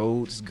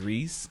Rhodes,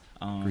 Greece.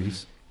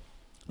 Greece.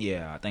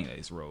 Yeah, I think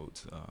it's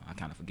Rhodes. I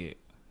kind of forget,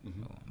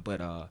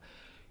 but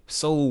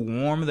so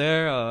warm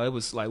there. It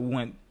was like we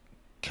went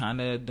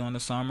kind of during the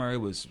summer. It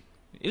was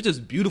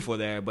just beautiful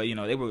there. But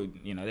they were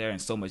they're in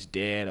so much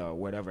debt or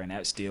whatever, and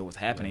that still was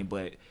happening. Yeah.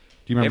 But do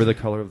you remember the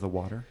color of the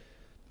water?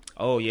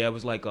 Oh yeah, it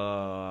was kind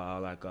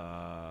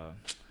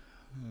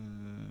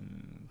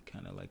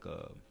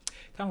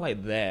of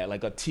like that,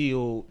 like a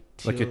teal,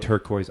 like a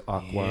turquoise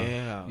aqua.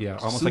 Yeah,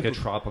 almost super, like a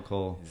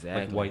tropical,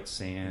 like white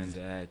sand.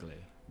 Exactly.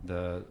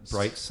 The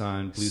bright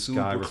sun, blue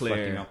sky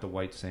reflecting off the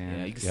white sand.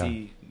 Yeah, you can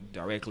see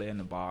directly in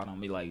the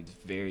bottom. It like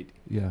very,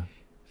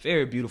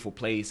 very beautiful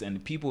place, and the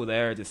people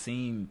there just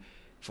seem,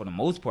 for the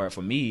most part,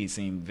 for me,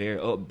 seem very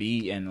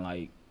upbeat and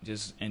like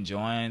just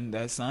enjoying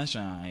that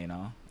sunshine.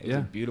 It was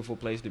a beautiful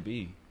place to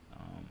be.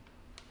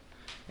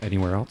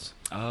 Anywhere else?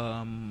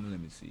 Let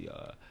me see.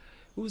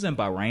 We was in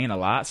Bahrain a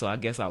lot, so I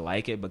guess I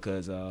like it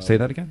because. Say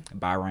that again.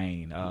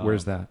 Bahrain.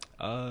 Where's that?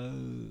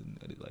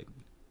 Like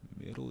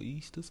Middle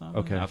East or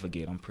something. Okay. I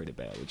forget. I'm pretty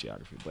bad with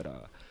geography, but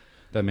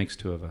that makes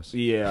two of us.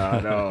 Yeah,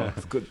 I know.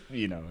 It's good.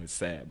 It's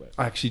sad, but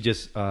I actually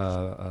just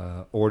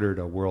ordered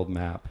a world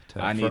map for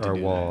our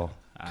wall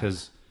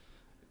because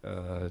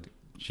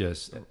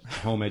just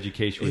home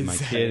education with my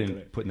kid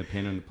and putting the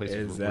pin on the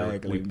places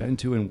we've been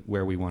to and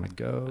where we want to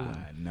go.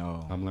 I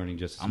know. I'm learning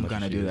just as I'm much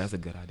gonna as do that. That's a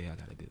good idea. I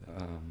gotta do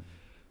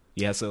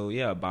that. So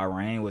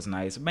Bahrain was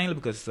nice, mainly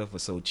because stuff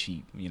was so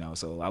cheap,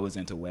 so I was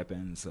into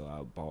weapons, so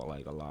I bought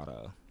like a lot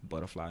of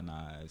butterfly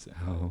knives.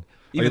 Are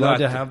you allowed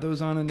to have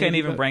those on? Can't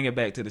even bring it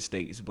back to the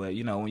States, but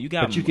when you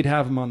got, but you could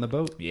have them on the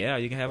boat. Yeah,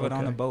 you can have it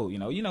on the boat.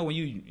 When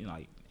you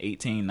like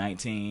 18,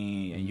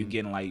 19, and you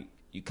getting like,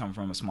 you come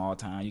from a small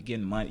town, you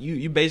getting money.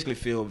 You basically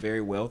feel very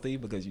wealthy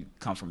because you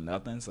come from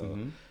nothing. So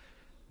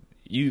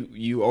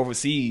you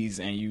overseas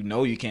and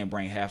you can't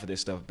bring half of this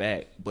stuff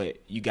back,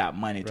 but you got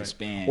money to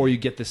spend. Or you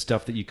get the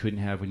stuff that you couldn't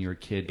have when you were a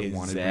kid but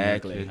wanted to be a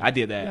kid. I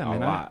did that a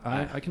lot.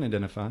 I can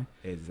identify.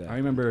 Exactly. I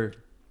remember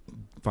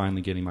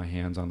finally getting my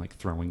hands on like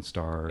throwing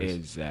stars.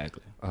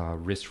 Exactly.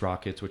 Wrist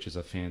rockets, which is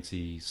a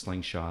fancy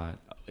slingshot.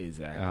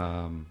 Exactly.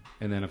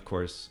 And then of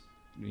course,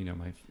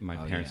 my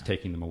parents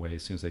taking them away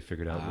as soon as they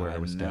figured out where I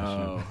was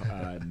stashing them.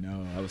 I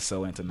know. I was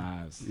so into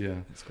knives. Yeah.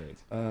 It's crazy.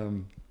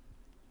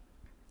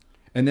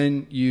 And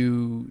then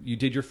you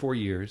did your 4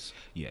 years.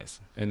 Yes.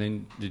 And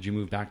then did you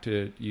move back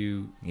to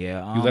you?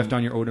 Yeah. You left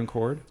on your own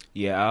accord.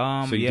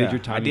 Yeah. So you did your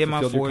time. I did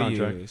my 4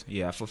 contract. years.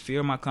 Yeah, I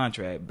fulfilled my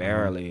contract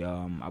barely.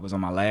 I was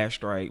on my last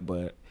strike,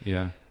 but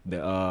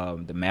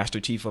the master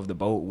chief of the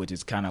boat, which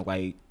is kind of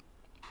like,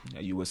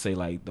 you would say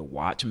like the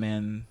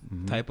watchman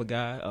type of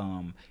guy.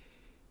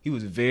 He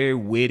was very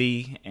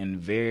witty and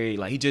very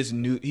like, he just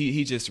knew,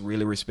 he just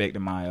really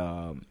respected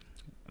my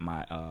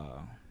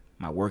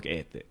my work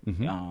ethic.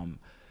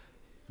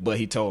 But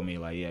he told me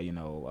like,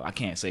 I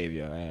can't save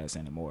your ass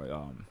anymore.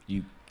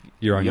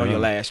 You're on your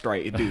last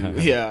strike,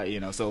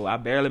 dude. So I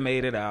barely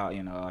made it out.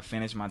 I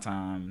finished my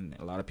time.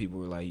 A lot of people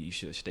were like, you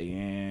should stay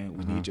in.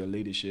 We need your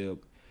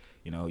leadership.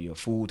 You're a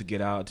fool to get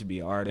out to be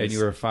an artist. And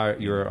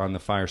you were on the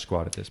fire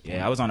squad at this point.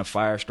 Yeah, I was on the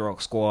fire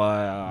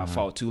squad. I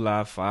fought 2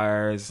 live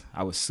fires.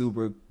 I was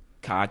super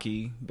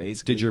cocky,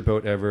 basically. Did your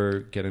boat ever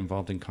get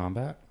involved in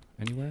combat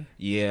anywhere?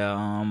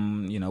 Yeah,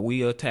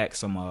 we attacked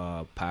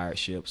some pirate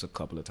ships a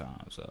couple of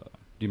times.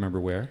 Do you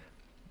remember where?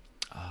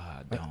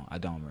 I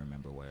don't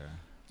remember where.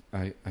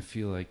 I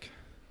feel like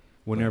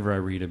whenever I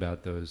read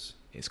about those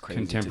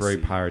contemporary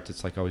pirates,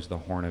 it's like always the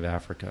Horn of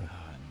Africa,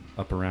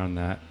 up around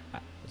that.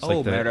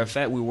 Matter of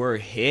fact, we were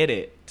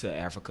headed to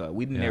Africa.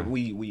 We didn't.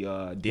 We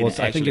didn't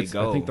actually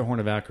go. I think the Horn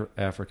of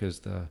Africa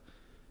is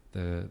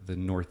the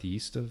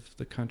northeast of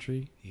the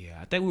country. Yeah,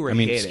 I think we were.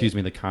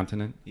 The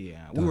continent.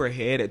 Yeah, we were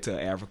headed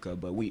to Africa,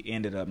 but we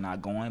ended up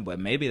not going. But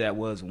maybe that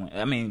was when.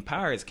 I mean,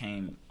 pirates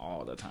came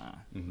all the time.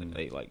 Mm-hmm.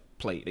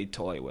 They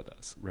toyed with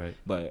us. Right.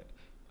 But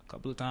a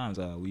couple of times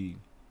we.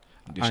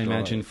 I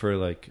imagine for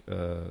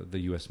the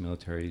U.S.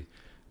 military,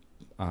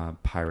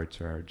 pirates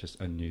are just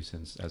a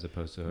nuisance as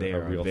opposed to a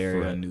real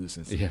very threat. A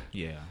nuisance.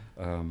 Yeah.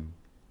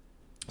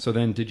 So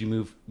then, did you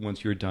move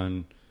once you were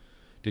done?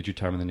 Did your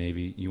time in the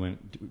Navy?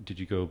 Did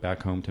you go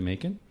back home to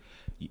Macon?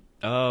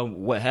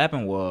 What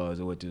happened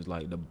was, which is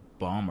like the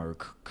bomber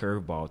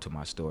curveball to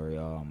my story.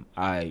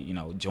 I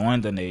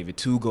joined the Navy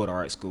to go to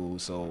art school.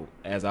 So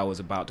as I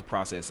was about to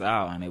process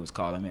out, and they was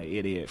calling me an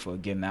idiot for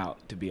getting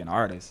out to be an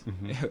artist,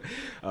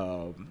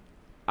 mm-hmm.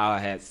 I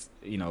had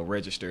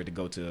registered to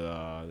go to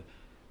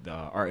the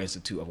Art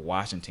Institute of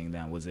Washington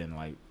that was in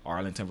like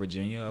Arlington,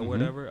 Virginia, or mm-hmm.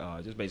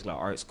 whatever. Just basically an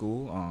art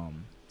school.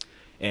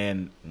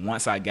 And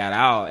once I got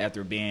out,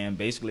 after being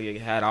basically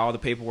had all the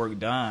paperwork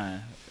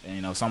done,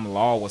 some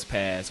law was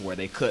passed where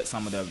they cut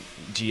some of the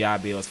GI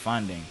Bill's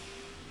funding.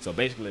 So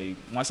basically,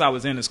 once I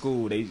was in the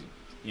school,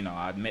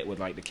 I met with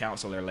like the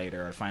counselor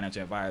later, or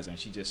financial advisor, and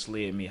she just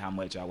slid me how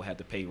much I would have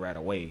to pay right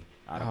away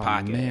out of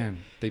pocket. Oh man,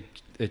 the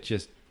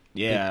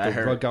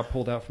rug got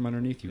pulled out from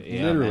underneath you,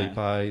 literally man.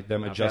 By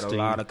them adjusting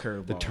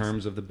the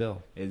terms of the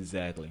bill.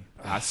 Exactly.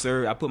 I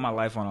put my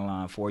life on the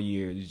line 4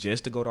 years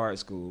just to go to art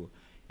school.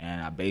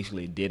 And I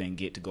basically didn't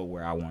get to go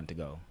where I wanted to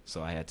go.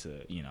 So I had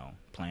to,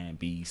 plan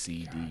B,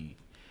 C, D.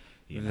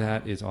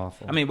 That is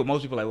awful. I mean, but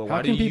most people are like, well,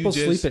 why do people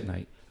sleep at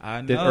night?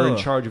 I know. That are in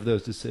charge of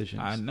those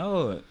decisions. I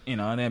know. And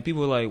then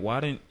people are like,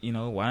 why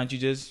don't you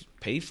just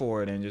pay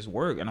for it and just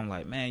work? And I'm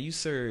like, man, you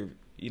serve,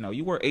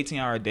 you work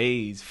 18-hour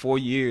days, 4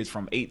 years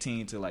from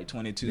 18 to like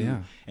 22.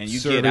 Yeah. And you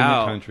serving get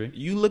out. The country.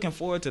 You looking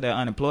forward to that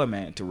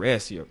unemployment to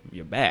rest your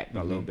back mm-hmm.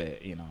 a little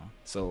bit,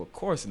 So, of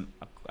course,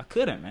 I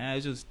couldn't, man.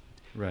 It just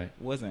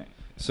wasn't.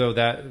 So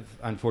that,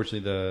 unfortunately,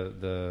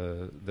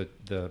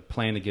 the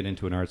plan to get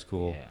into an art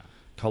school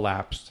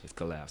collapsed. It's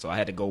collapsed. So I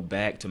had to go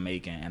back to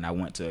Macon, and I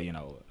went to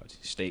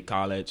state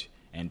college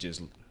and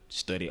just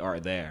study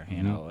art there.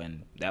 Mm-hmm.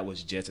 And that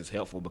was just as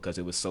helpful because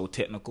it was so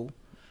technical,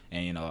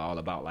 and all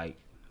about like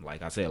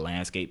I said,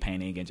 landscape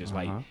painting and just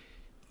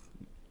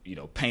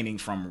painting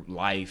from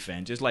life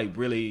and just like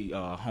really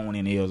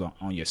honing in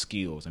on your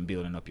skills and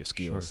building up your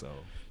skills. Sure. So,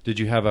 did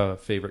you have a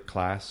favorite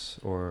class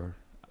or?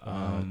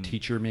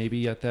 Teacher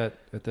maybe at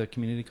the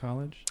community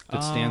college that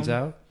stands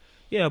out?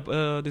 Yeah,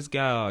 this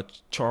guy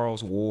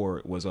Charles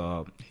Ward was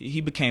he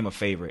became a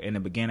favorite in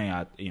the beginning.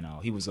 He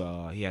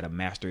had a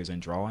master's in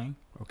drawing,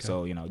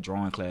 so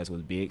drawing class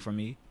was big for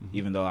me. Mm-hmm.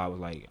 Even though I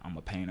was like I'm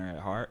a painter at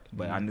heart,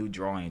 but mm-hmm. I knew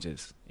drawing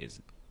just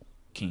is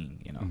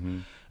king, mm-hmm.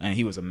 And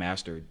he was a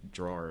master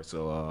drawer,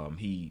 so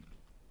we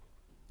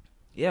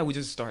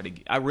just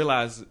started. I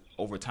realized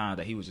over time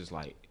that he was just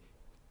like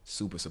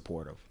super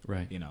supportive,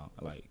 right?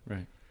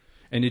 Right.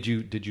 And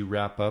did you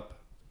wrap up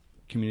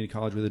community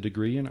college with a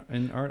degree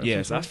in art?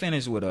 Yes, I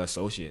finished with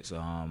associates.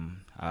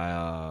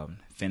 I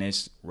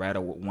finished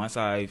once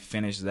I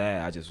finished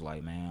that, I just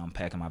like, man, I'm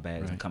packing my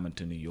bags and coming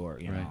to New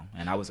York, you know.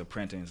 And I was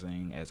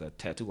apprenticing as a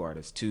tattoo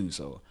artist too,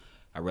 so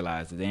I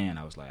realized then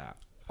I was like,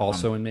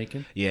 also in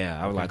Macon?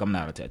 Yeah, I was like, I'm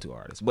not a tattoo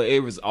artist, but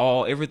it was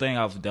everything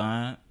I've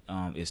done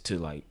is to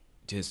like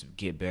just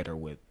get better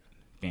with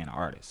being an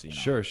artist.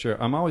 Sure.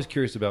 I'm always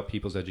curious about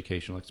people's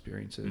educational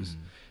experiences,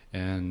 mm-hmm.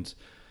 and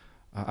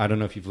I don't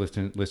know if you've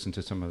listened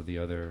to some of the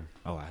other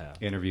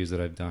interviews that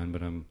I've done,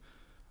 but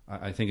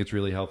I think it's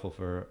really helpful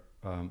for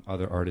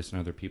other artists and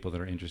other people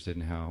that are interested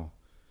in how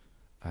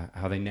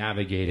they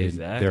navigated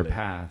their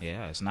path.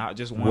 Yeah, it's not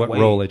just one way. What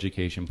role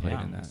education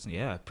played in that?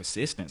 Yeah,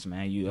 persistence,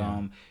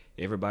 man.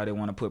 Everybody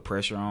want to put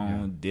pressure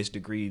on this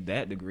degree,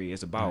 that degree.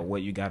 It's about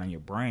what you got in your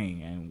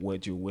brain and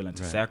what you're willing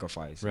to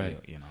sacrifice. Right.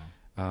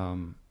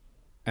 And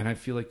I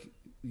feel like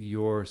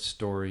your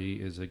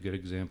story is a good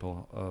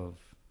example of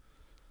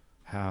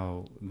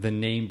how the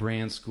name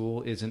brand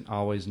school isn't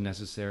always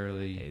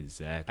necessarily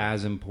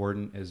as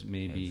important as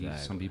maybe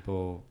some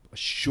people.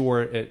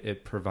 Sure,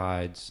 it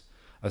provides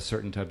a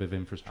certain type of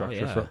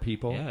infrastructure for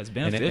people. Yeah, it's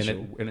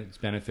beneficial. And it's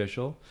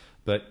beneficial,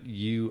 but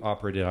you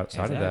operated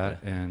outside of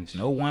that. And there's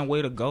no one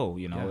way to go,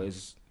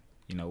 It's,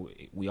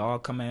 we all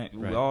come in,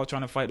 we all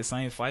trying to fight the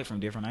same fight from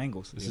different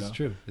angles. This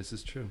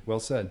is true. Well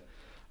said.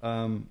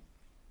 And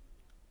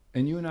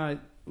you and I,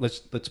 let's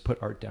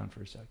put art down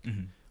for a sec.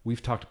 Mm-hmm.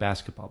 We've talked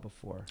basketball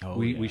before.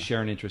 We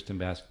share an interest in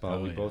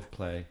basketball. We both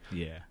play.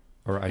 Yeah.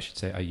 Or I should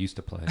say I used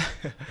to play.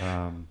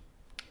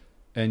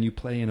 And you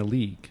play in a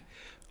league.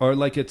 Or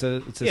like it's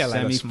a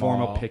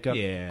semi-formal pickup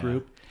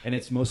group. And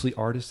it's mostly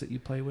artists that you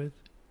play with?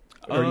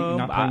 Or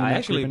not I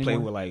actually play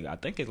with I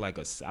think it's like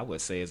I would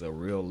say it's a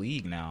real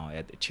league now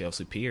at the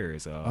Chelsea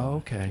Piers.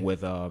 With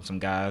some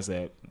guys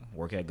that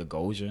work at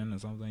Gagosian or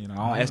something. I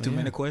don't ask too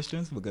many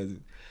questions because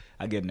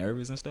I get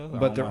nervous and stuff.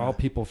 But they're all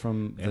people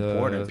from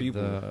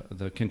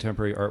the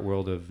contemporary art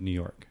world of New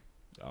York.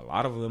 A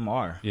lot of them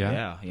are.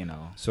 Yeah.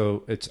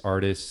 So it's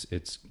artists,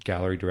 it's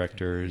gallery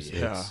directors,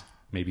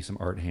 maybe some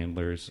art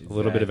handlers, a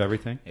little bit of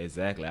everything.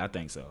 Exactly, I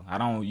think so. I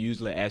don't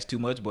usually ask too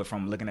much, but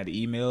from looking at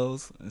the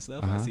emails and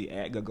stuff, I see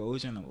at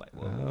Gagosian, I'm like,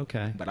 whoa.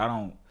 Okay. But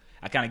I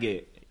kind of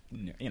get,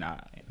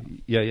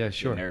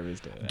 Sure.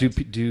 nervous.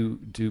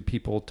 Do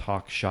people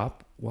talk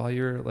shop while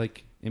you're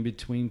like in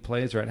between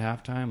plays or at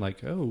halftime? Like,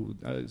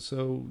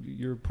 so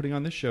you're putting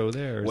on this show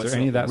there. Is there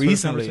any of that sort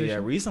of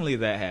conversation? Recently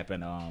that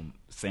happened.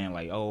 Saying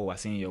like, "Oh, I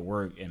seen your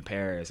work in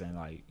Paris," and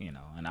like,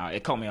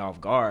 it caught me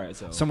off guard.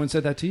 So someone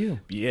said that to you?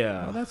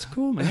 Yeah. Oh, that's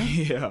cool, man.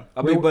 Yeah.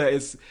 But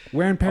it's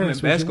where in Paris?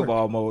 I'm in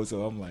basketball mode,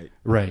 so I'm like,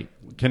 right.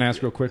 Can I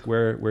ask real quick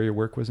where your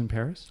work was in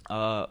Paris?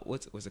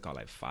 What's it called?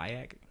 Like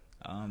FIAC.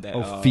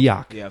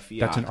 FIAC. Yeah, FIAC.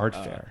 That's an art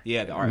fair.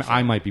 Yeah, the art fair.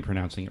 I might be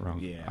pronouncing it wrong.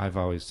 Yeah. I've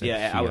always said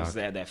FIAC. I was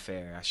at that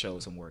fair. I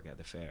showed some work at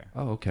the fair.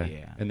 Oh, okay.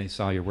 Yeah. And they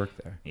saw your work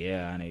there.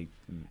 Yeah,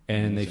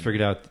 and they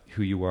figured out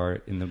who you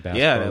are in the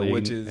basketball league,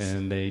 which is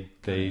and they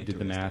did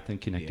the math and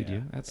connected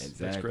you.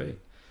 That's great.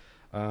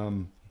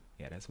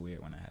 Yeah, that's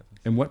weird when that happens.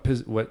 And what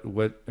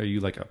are you,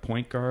 like a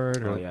point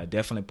guard? Or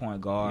definitely point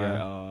guard.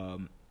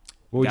 Yeah.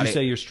 What would you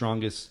say your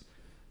strongest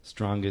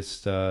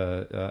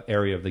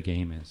area of the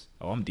game is?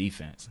 Oh, I'm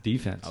defense.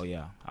 Defense. Oh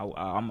yeah,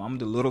 I'm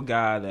the little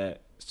guy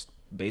that's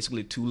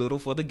basically too little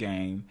for the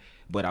game,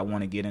 but I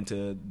want to get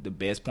into the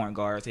best point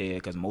guard's head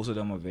because most of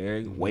them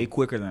are way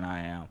quicker than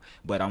I am.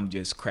 But I'm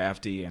just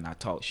crafty and I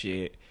talk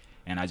shit,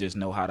 and I just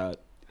know how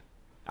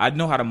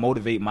to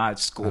motivate my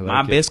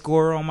best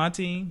scorer on my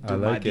team through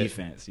my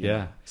defense.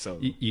 Yeah. So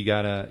you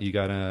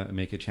gotta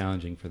make it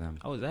challenging for them.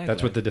 Oh, exactly.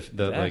 That's what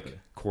the like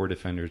core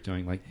defender is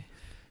doing. Like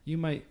you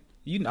might.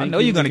 I know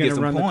you're going to get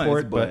some points,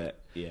 court, but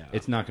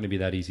it's not going to be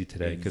that easy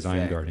today because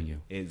I'm guarding you.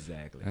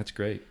 Exactly. That's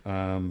great.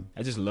 I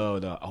just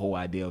love the whole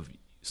idea of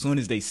as soon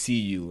as they see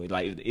you,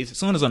 like as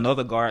soon as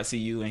another guard see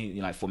you, and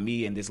like for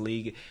me in this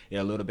league,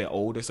 they're a little bit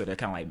older, so they're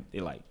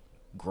like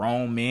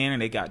grown men,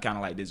 and they got kind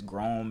of like this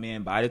grown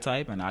man body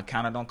type, and I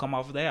kind of don't come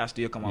off of that. I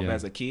still come off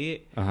as a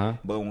kid.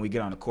 But when we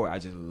get on the court, I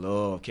just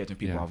love catching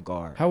people off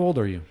guard. How old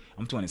are you?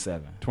 I'm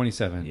 27.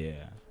 27. Yeah.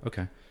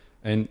 Okay.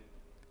 And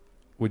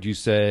would you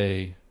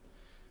say,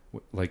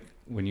 like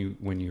when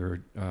you're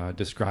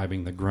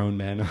describing the grown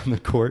men on the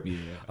court,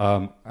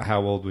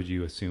 how old would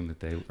you assume that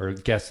they, or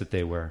guess that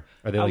they were?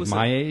 Are they like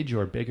my age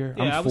or bigger?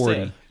 Yeah, I'm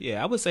 40.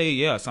 I would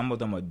say some of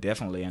them are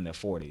definitely in their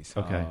 40s.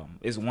 Okay.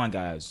 It's one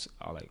guy who's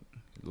like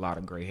a lot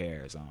of gray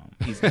hairs.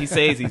 He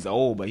says he's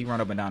old, but he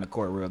run up and down the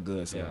court real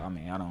good. So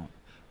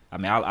I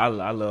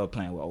love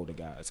playing with older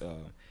guys.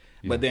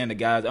 But then the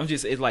guys,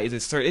 it's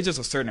just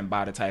a certain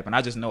body type, and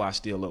I just know I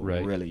still look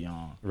really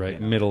young. Right,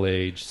 middle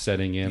age,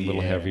 setting in, a little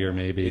heavier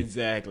maybe.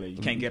 Exactly,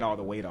 you can't get all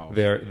the weight off.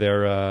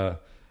 Their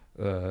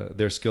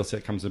skill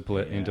set comes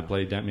into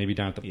play maybe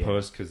down at the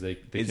post because they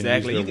can use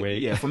their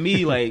weight. Yeah, for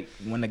me, like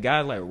when the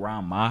guy's like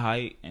around my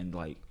height and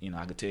like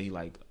I could tell he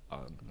like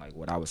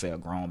what I would say a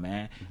grown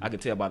man. I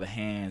could tell by the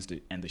hands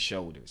and the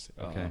shoulders.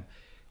 Okay.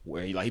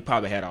 Where he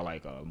probably had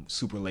a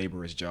super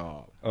laborious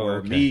job.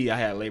 Me, I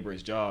had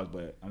laborious jobs,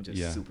 but I'm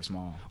just super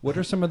small. What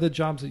are some of the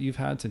jobs that you've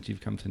had since you've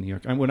come to New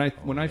York? And when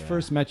I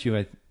first met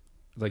you,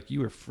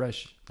 you were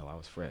fresh. Oh, I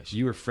was fresh.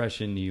 You were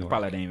fresh in New York.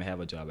 Probably didn't even have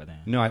a job at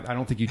then. No, I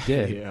don't think you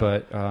did.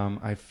 But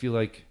I feel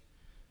like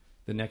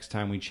the next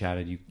time we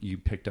chatted, you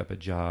picked up a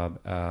job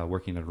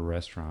working at a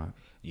restaurant.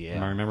 Yeah.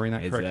 Am I remembering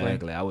that correctly?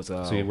 Exactly. I was.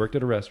 So you worked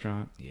at a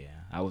restaurant. Yeah,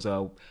 I was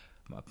a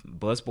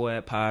busboy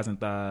at Pies and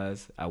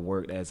Thighs. I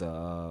worked as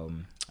a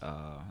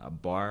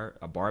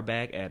bar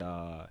back at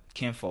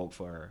Kinfolk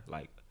for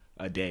like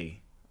a day.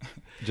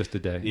 Just a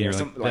day.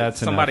 Yeah,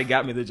 somebody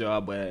got me the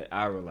job, but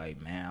I was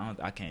like, man,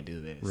 I can't do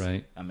this.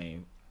 Right. I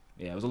mean,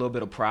 it was a little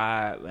bit of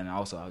pride, and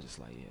also I was just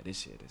like, this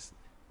shit is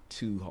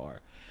too hard.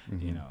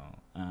 Mm-hmm.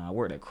 I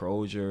worked at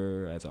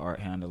Crozier as an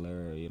art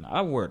handler.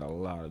 I worked a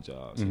lot of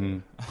jobs. Mm-hmm.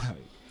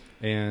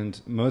 And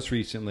most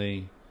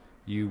recently,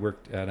 you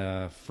worked at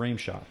a frame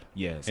shop.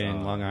 Yes.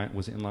 In Long Island.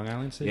 Was it in Long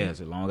Island City? Yes,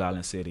 in Long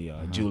Island City.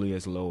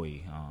 Julius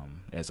Lowy,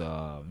 as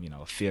a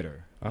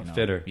fitter.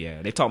 Fitter.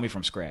 Yeah, they taught me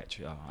from scratch.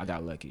 I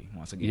got lucky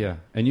once again. Yeah,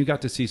 and you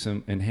got to see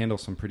and handle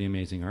some pretty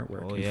amazing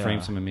artwork. Oh, and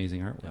frame some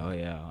amazing artwork. Oh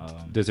yeah.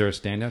 Does there a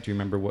standout? Do you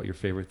remember what your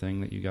favorite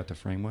thing that you got to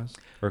frame was,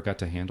 or got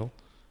to handle?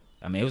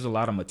 I mean, it was a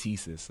lot of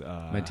Matisses.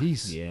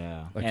 Matisse.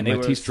 Yeah, like and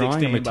Matisse they were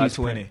 16 drawing, by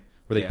 20.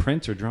 Were they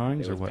prints or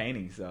drawings or what?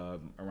 Paintings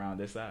around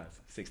this size,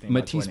 16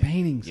 Matisse by 20.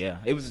 paintings. Yeah,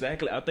 it was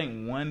exactly. I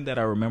think one that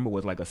I remember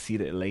was like a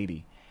seated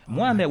lady.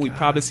 One that we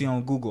probably see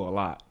on Google a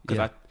lot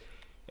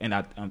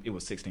it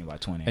was 16 by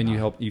 20. And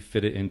you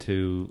fit it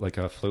into like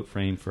a float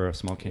frame for a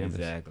small canvas.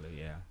 Exactly.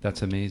 Yeah.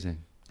 That's amazing.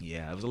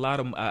 Yeah, it was a lot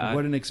of.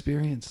 What an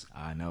experience!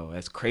 I know,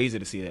 it's crazy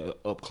to see it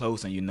up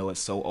close, and it's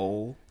so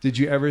old. Did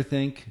you ever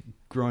think,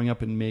 growing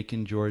up in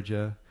Macon,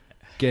 Georgia,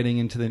 getting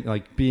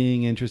into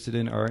being interested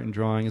in art and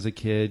drawing as a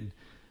kid,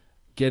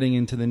 getting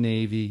into the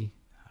Navy,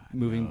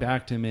 moving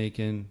back to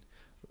Macon,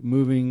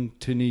 moving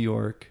to New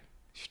York,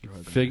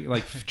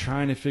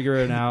 trying to figure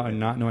it out and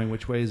not knowing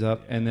which way is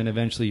up, and then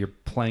eventually you're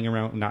playing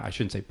around. I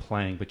shouldn't say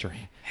playing, but you're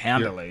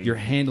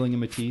handling a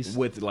Matisse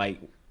with like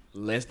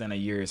less than a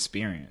year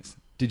experience.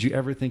 Did you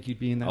ever think you'd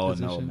be in that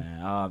position? Oh no,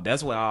 man.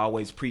 That's what I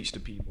always preach to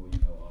people. You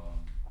know,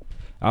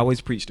 I always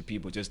preach to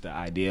people just the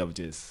idea of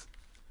just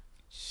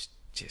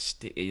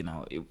you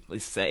know,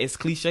 it's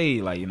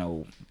cliche. Like, you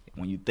know,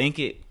 when you think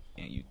it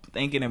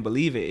and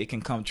believe it, it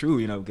can come true.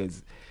 You know,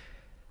 because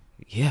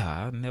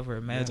I never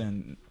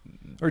imagined.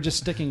 Or just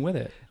sticking with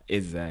it.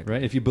 Exactly.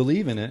 Right. If you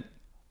believe in it,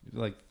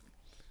 like,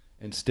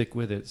 and stick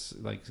with it,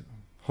 like,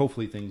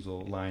 hopefully things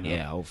will line up.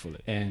 Yeah,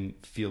 hopefully. And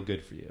feel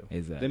good for you.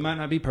 Exactly. They might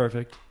not be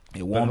perfect.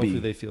 It won't be.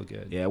 Hopefully they feel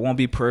good. Yeah, it won't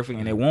be perfect,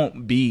 and it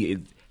won't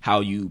be how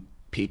you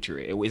picture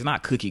it. It's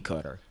not cookie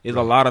cutter. There's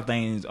a lot of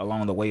things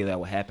along the way that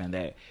will happen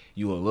that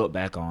you will look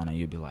back on and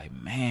you'll be like,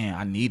 man,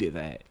 I needed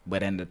that.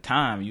 But at the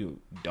time, you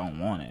don't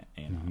want it.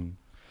 You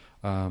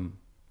know?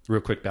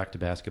 Real quick, back to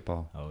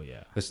basketball. Oh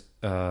yeah. This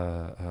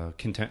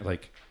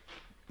like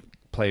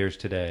players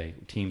today,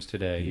 teams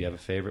today. Yeah. Do you have a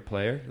favorite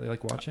player they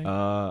like watching?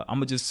 I'm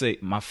gonna just say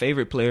my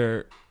favorite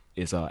player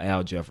is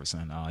Al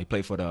Jefferson. He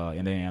played for the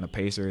Indiana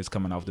Pacers,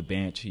 coming off the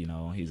bench. You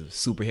know, he's a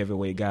super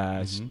heavyweight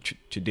guy,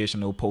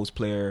 traditional post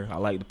player. I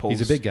like the post.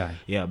 He's a big guy.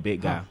 Yeah,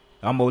 big guy.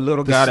 I'm a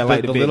little guy that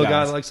like the big little guys.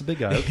 guy that likes the big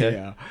guy. Okay.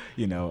 Yeah,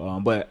 you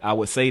know. But I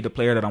would say the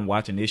player that I'm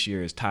watching this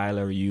year is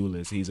Tyler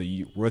Ulis. He's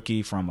a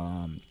rookie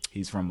from.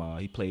 He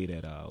played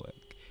at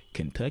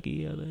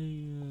Kentucky, I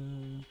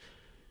think.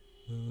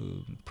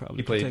 Probably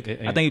he played.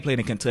 Kentucky. I think he played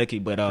in Kentucky,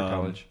 but for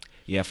college.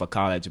 Yeah, for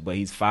college. But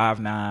he's 5'9",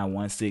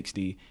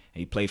 160.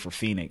 He played for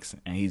Phoenix,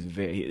 and he's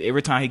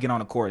every time he get on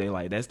the court, they're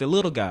like, "That's the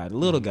little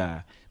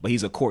guy." But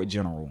he's a court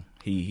general.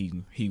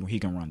 He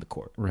can run the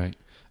court. Right.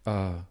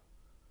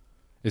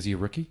 Is he a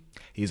rookie?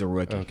 He's a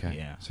rookie. Okay.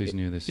 Yeah. So he's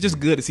new this. It's just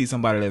good to see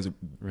somebody that's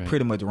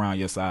pretty much around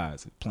your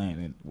size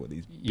playing with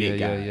these big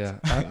guys.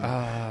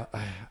 Yeah.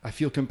 I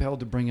feel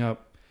compelled to bring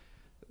up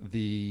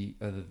the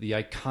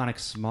iconic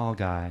small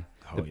guy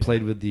that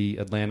played with the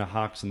Atlanta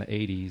Hawks in the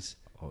 '80s.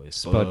 Oh, it's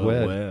Spud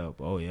Webb.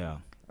 Oh yeah.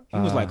 He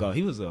was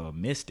he was a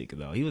mystic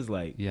though. He was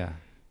like, yeah.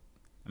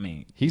 I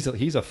mean, he's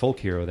a folk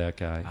hero. That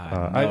guy.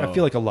 I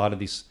feel like a lot of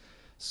these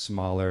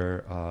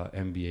smaller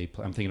NBA.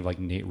 I'm thinking of like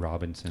Nate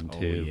Robinson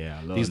too. Oh,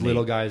 yeah, these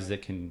little guys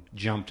that can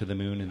jump to the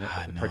moon and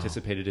that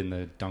participated in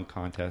the dunk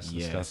contest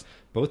and stuff.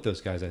 Both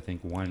those guys, I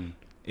think, won.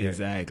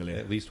 Exactly.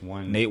 At least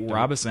one. Nate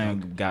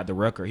Robinson got the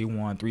record. He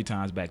won 3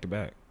 times back to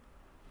back.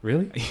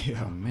 Really?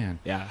 Yeah. Oh man.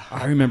 Yeah.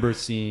 I remember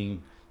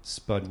seeing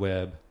Spud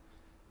Webb,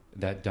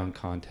 that dunk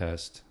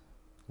contest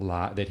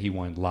that he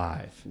won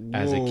live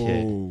as a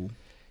kid,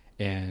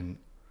 and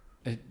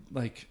it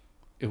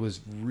was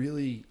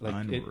really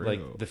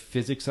like the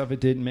physics of it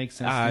didn't make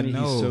sense to me.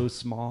 He's so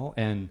small,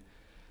 and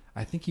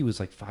I think he was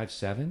like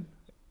 5'7".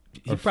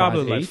 He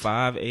probably like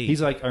 5'8".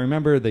 He's like, I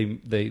remember they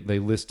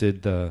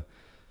listed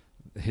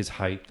his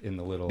height in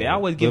the little. They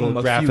always give him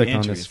a graphic few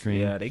inches on the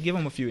screen. Yeah, they give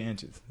him a few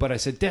inches. But I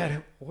said,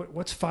 Dad,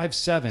 what's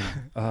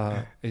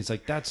 5'7"? He's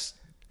like, that's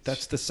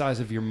the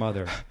size of your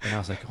mother. And I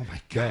was like, oh my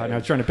God. And I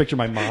was trying to picture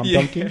my mom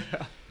dunking.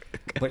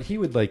 But he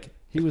was like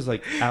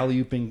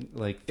alley-ooping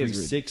like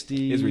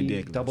 360. It's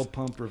ridiculous. Double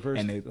pump reverse.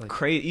 And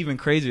the even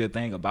crazier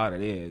thing about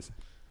it is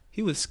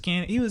he was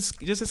skinny. He was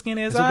just as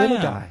skinny as a I little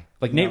am. guy.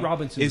 Like Nate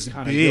Robinson is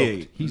kind of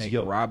yoked. He's Nate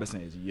yoked.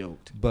 Robinson is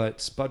yoked.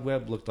 But Spud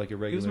Webb looked like a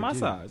regular He was my dude.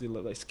 size. He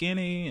looked like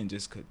skinny and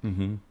just could.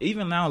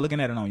 Even now looking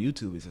at it on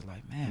YouTube, it's just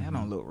like, man, that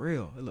don't look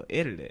real. It look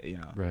edited, you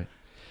know. Right.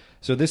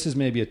 So this is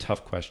maybe a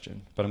tough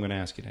question, but I'm going to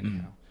ask it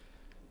anyhow.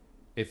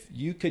 If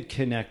you could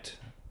connect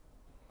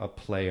a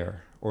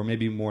player, or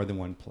maybe more than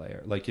one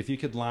player, like if you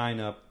could line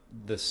up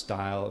the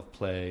style of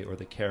play or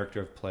the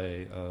character of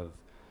play of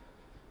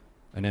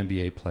an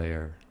NBA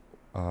player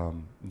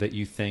that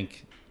you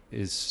think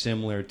is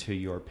similar to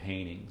your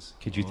paintings,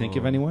 could you think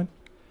of anyone?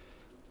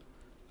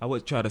 I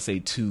would try to say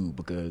 2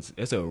 because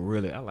I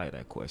like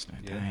that question.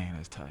 Yeah. Dang,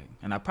 that's tight.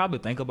 And I probably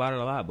think about it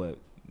a lot, but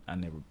I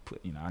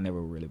never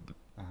really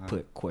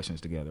put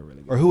questions together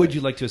really good. Or who would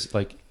you like to,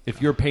 like,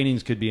 if your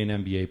paintings could be an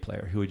NBA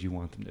player, who would you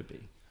want them to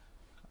be?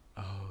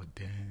 Oh,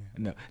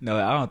 damn. No,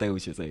 I don't think we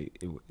should say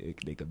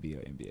they could be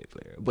an NBA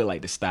player. But,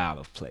 like, the style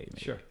of play.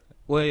 Maybe. Sure.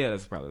 Well, yeah,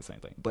 that's probably the same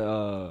thing.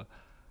 But,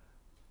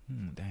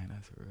 damn,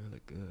 that's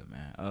really good,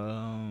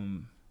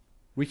 man.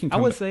 We can. I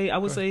would say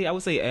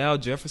Al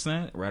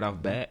Jefferson right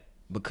off bat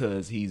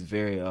because he's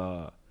very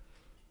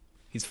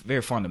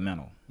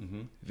fundamental.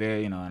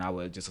 Very, and I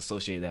would just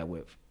associate that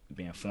with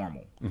being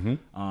formal.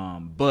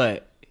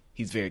 But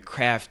he's very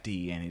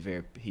crafty and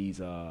he's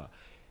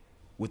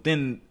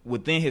within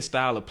his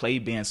style of play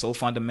being so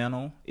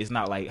fundamental. It's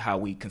not like how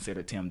we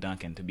consider Tim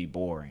Duncan to be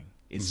boring.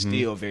 It's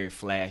still very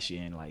flashy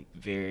and like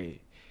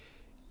very,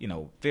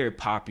 very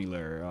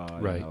popular.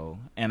 Right.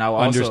 And I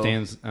also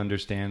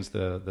understands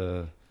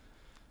the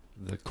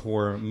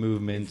core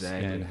movements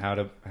and how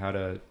to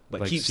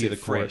but like keeps see it the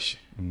fresh.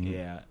 court.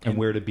 Yeah, and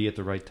where to be at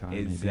the right time.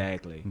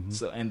 Exactly.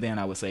 So, and then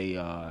I would say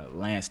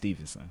Lance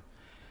Stephenson.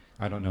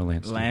 I don't know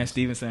Lance. Lance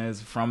Stephenson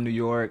is from New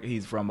York.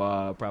 He's from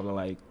probably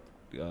like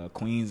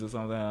Queens or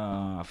something.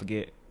 I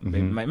forget.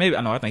 Maybe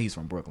I think he's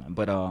from Brooklyn.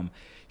 But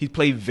he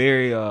played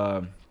very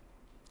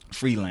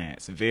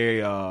freelance,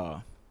 very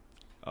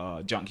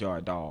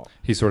Junkyard Dog.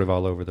 He's sort of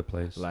all over the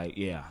place. Like,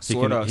 yeah, he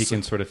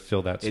can sort of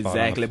fill that spot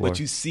exactly. on the floor. But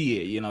you see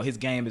it. You know, his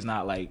game is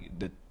not like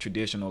the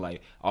traditional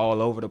like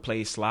all over the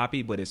place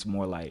sloppy, but it's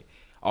more like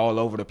all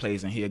over the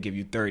place, and he'll give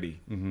you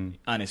 30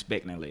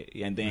 unexpectedly,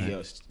 and then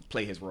he'll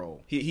play his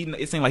role. He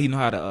it seems like he know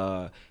how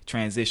to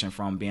transition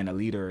from being a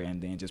leader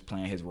and then just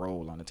playing his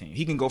role on the team.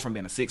 He can go from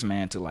being a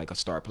 6-man to like a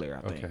star player,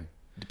 I think,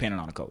 depending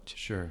on the coach.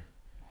 Sure.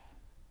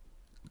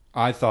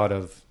 I thought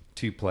of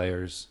 2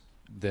 players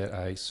that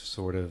I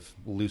sort of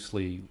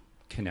loosely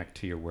connect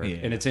to your work. Yeah.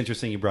 And it's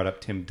interesting you brought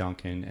up Tim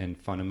Duncan and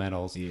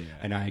fundamentals. Yeah.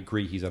 And I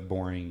agree he's a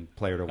boring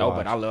player to watch. Oh,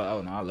 but I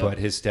love But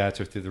his stats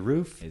are through the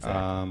roof.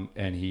 Exactly.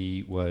 And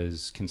he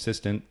was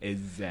consistent.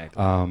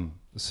 Exactly.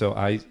 So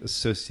I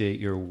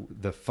associate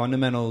the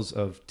fundamentals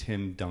of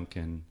Tim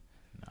Duncan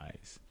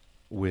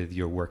with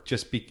your work.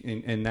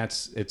 And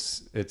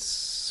it's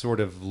sort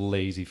of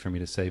lazy for me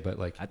to say, but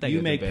like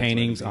you make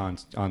paintings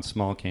on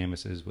small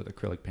canvases with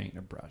acrylic paint and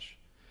a brush.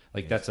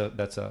 Like that's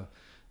a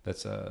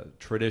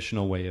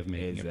traditional way of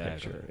making a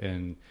picture,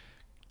 and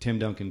Tim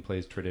Duncan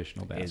plays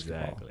traditional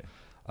basketball.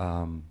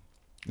 Exactly.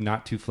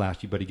 Not too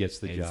flashy, but he gets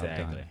the job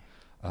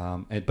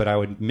done. But I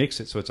would mix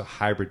it so it's a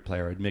hybrid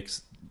player. I'd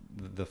mix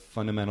the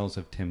fundamentals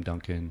of Tim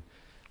Duncan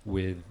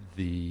with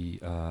the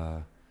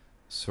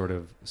sort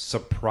of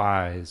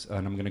surprise,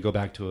 and I'm going to go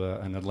back to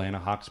an Atlanta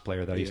Hawks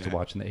player that I used to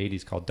watch in the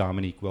 80s called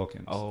Dominique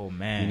Wilkins. Oh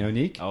man, you know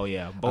Neek? Oh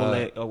yeah,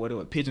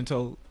 bowleg. Pigeon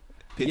toe.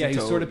 Yeah, he's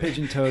sort of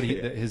pigeon-toed.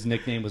 His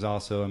nickname was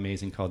also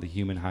amazing, called the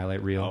Human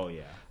Highlight Reel. Oh,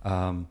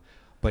 yeah.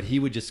 But he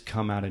would just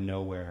come out of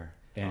nowhere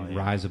and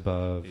rise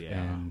above.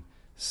 Yeah. And,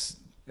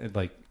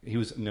 like, he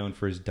was known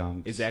for his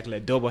dunks. Exactly, a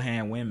double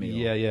hand windmill.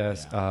 Yeah,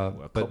 yes.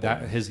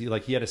 But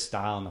he had a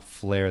style and a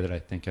flair that I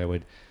think I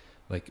would,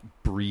 like,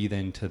 breathe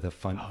into the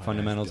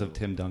fundamentals of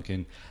Tim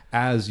Duncan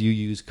as you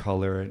use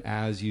color and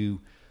as you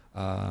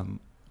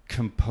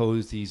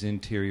compose these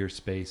interior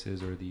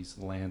spaces or these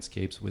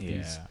landscapes with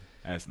these...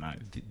 That's nice.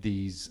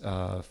 These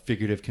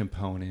figurative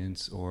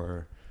components,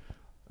 or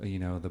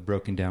the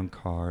broken down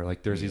car.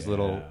 Like there's these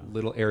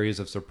little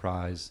areas of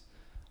surprise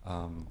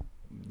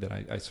that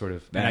I sort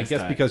of. And I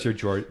guess because you're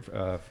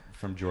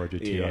from Georgia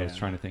too, I was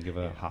trying to think of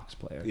a Hawks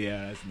player.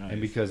 Yeah, that's nice.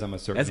 And because I'm a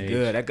certain age,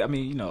 good. I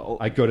mean,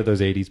 I go to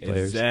those '80s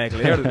players.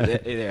 Exactly.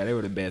 They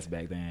were the best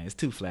back then. It's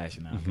too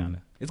flashy now, kind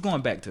of. It's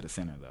going back to the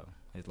center though.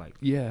 It's like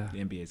the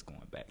NBA is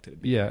going back to the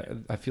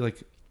beginning. I feel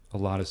like a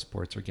lot of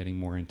sports are getting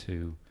more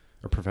into.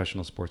 Or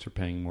professional sports are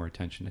paying more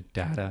attention to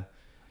data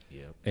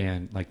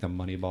and like the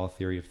Moneyball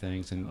theory of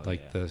things, and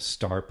the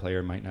star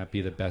player might not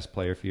be the best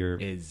player for your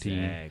team.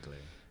 Exactly.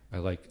 I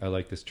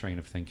like this train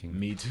of thinking.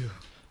 Me too.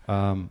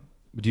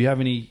 Do you have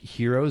any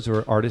heroes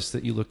or artists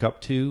that you look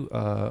up to,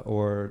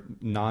 or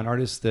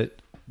non-artists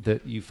that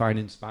you find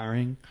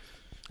inspiring?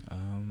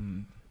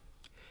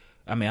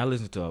 I mean, I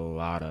listen to a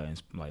lot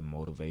of like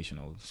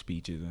motivational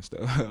speeches and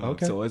stuff.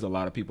 Okay. So there's a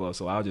lot of people.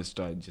 So I'll just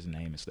start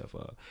naming stuff.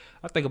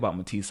 I think about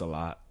Matisse a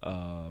lot.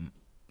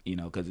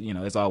 Because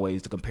it's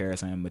always the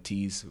comparison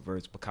Matisse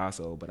versus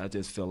Picasso. But I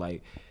just feel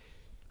like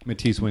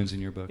Matisse wins in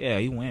your book. Yeah,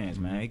 he wins,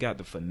 man. He got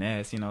the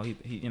finesse.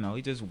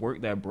 He just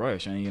worked that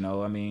brush, and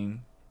I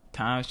mean,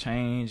 times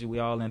change. We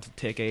all into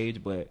tech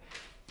age, but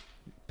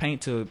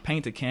paint to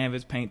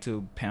canvas, paint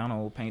to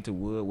panel, paint to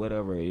wood,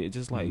 whatever. It's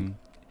just like.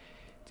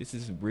 This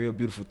is a real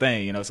beautiful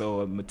thing,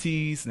 So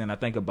Matisse, and then I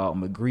think about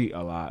Magritte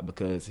a lot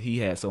because he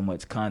had so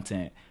much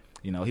content.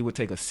 He would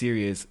take a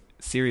serious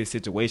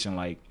situation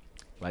like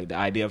the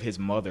idea of his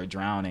mother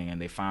drowning,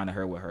 and they found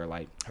her with her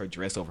her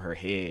dress over her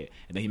head,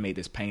 and then he made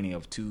this painting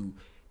of 2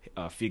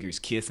 figures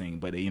kissing,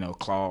 but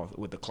cloth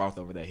with the cloth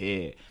over their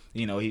head.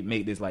 He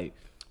made this like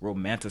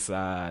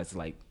romanticized,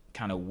 like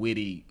kind of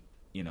witty,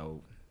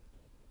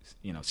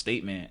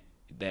 statement.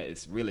 That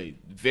is really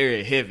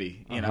very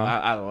heavy.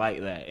 I like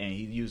that, and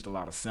he used a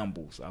lot of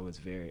symbols. I'm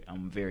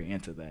very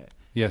into that.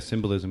 Yeah,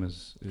 symbolism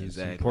is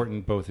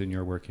important both in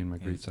your work and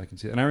Magritte's. I can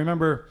see it. And I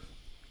remember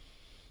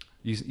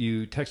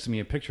you texted me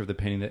a picture of the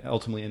painting that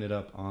ultimately ended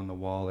up on the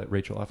wall at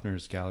Rachel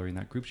Uffner's gallery in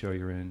that group show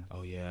you're in.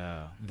 Oh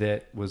yeah,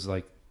 that was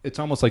like it's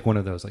almost like one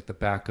of those, like the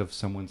back of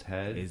someone's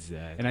head.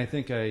 Exactly. And I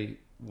think I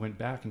went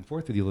back and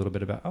forth with you a little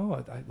bit about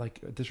I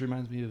like this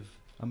reminds me of.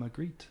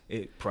 Magritte.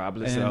 It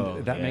probably and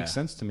so. That makes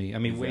sense to me. I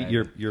mean,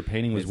 your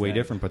painting was way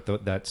different,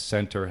 but that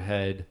center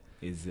head.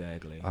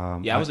 Exactly.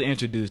 I was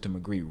introduced to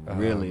Magritte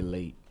really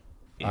late.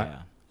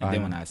 Yeah. And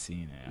then when I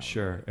seen it.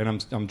 Sure.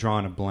 And I'm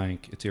drawing a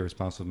blank. It's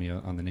irresponsible of me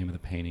on the name of the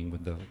painting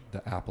with the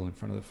apple in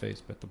front of the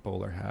face, but the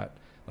bowler hat.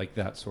 Like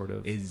that sort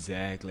of.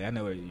 Exactly. I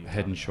know what you're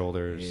head and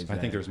shoulders. Exactly. I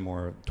think there's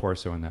more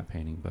torso in that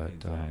painting, but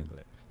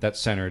that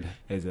centered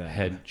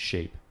head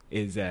shape.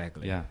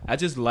 Exactly. Yeah. I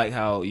just like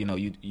how you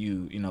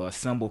a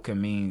symbol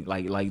can mean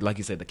like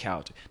you said, the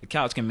couch. The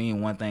couch can mean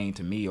one thing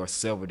to me or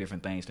several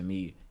different things to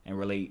me and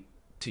relate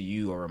to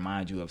you or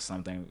remind you of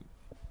something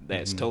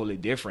that's totally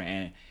different,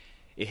 and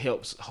it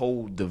helps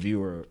hold the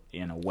viewer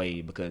in a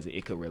way because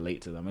it could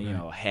relate to them. Right.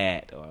 A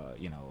hat or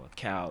a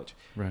couch.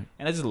 Right.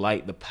 And I just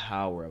like the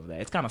power of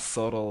that. It's kind of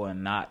subtle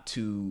and not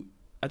too.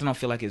 I don't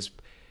feel like it's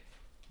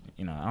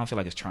I don't feel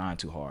like it's trying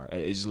too hard.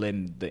 It's just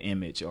letting the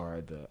image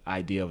or the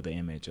idea of the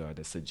image or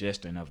the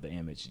suggestion of the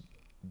image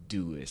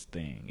do its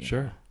thing.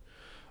 Sure.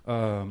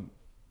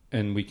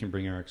 And we can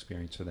bring our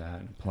experience to that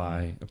and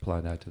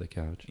apply that to the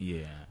couch.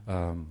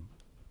 Yeah.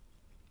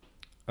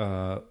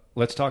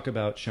 Let's talk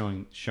about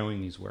showing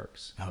these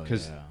works,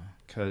 because yeah.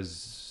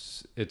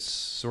 it's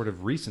sort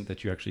of recent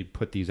that you actually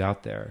put these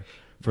out there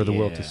for the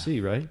world to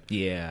see, right?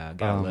 Yeah, I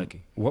got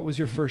lucky. What was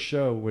your first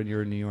show when you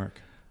were in New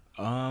York?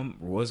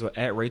 Was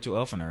at Rachel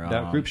Elfiner.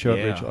 That group show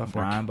at Rachel Elfiner.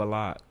 Brian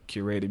Balot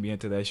curated me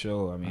into that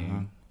show. I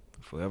mean,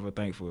 forever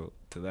thankful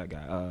to that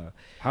guy.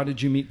 How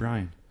did you meet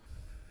Brian?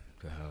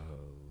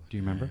 Do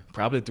you remember?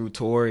 Probably through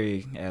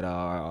Tori at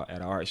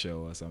an art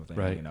show or something,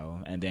 right?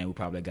 And then we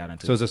probably got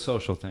into. So it's a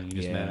social thing. You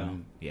just met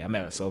him. Yeah, I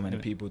met so many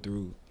people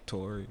through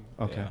Tori.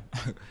 Okay.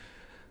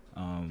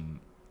 Yeah.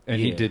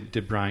 And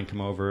did Brian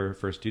come over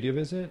for a studio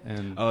visit?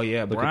 And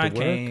Brian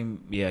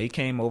came. Yeah, he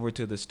came over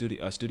to the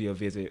studio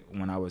visit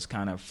when I was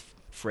kind of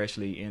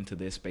freshly into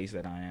this space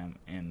that I am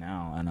in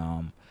now,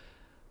 and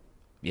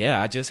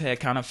I just had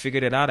kind of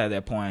figured it out at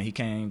that point. He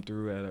came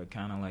through at a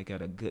kind of like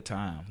at a good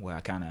time where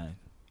I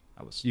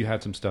was. You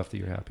had some stuff that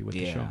you're happy with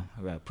the show.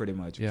 Yeah, pretty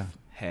much. Yeah,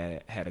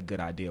 had a good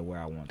idea where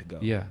I wanted to go.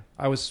 Yeah,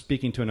 I was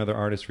speaking to another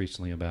artist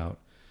recently about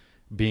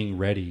being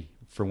ready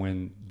for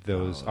when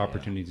those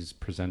opportunities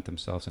present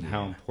themselves, and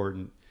how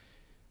important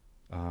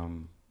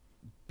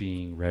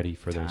being ready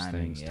for those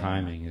things.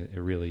 Timing, it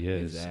really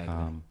is.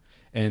 Exactly.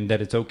 And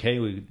that it's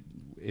okay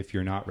if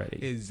you're not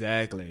ready.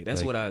 Exactly.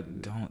 That's what I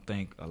don't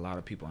think a lot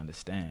of people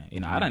understand.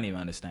 I didn't even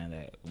understand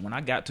that. When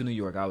I got to New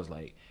York, I was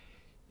like,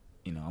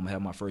 I'm gonna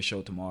have my first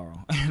show tomorrow.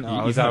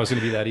 You thought it was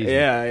gonna be that easy?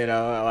 Yeah,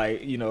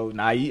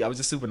 naive. I was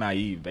just super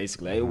naive,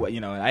 basically.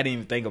 I didn't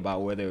even think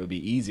about whether it would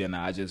be easy or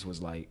not. I just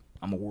was like,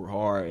 I'm gonna work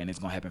hard and it's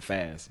gonna happen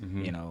fast,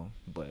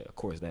 But of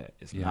course, that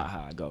is not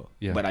how I go.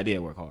 Yeah. But I did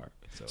work hard.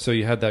 So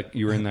you had that.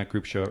 You were in that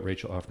group show at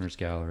Rachel Offner's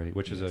gallery,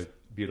 which is a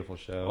beautiful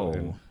show.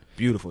 Oh,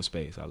 beautiful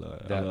space. I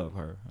love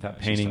her. That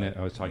painting that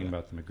I was talking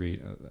about, the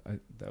Magritte.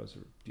 That was a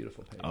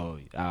beautiful painting. Oh,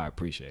 I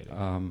appreciate it.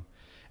 And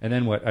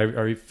then what?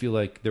 I feel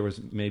like there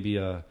was maybe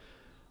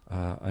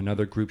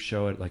another group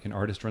show at like an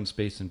artist-run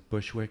space in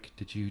Bushwick.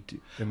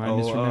 Am I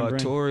misremembering?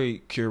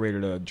 Tori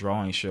curated a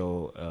drawing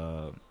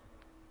show.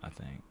 I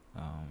think.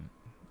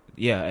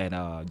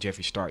 At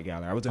Jeffrey Stark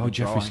Gallery. I was in a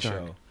drawing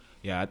show.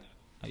 Yeah,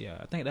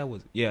 I think that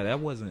was. Yeah, that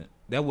wasn't.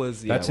 That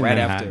was That's right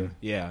after.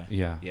 Yeah.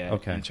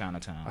 Okay. In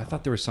Chinatown. I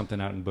thought there was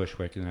something out in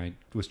Bushwick, and I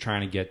was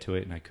trying to get to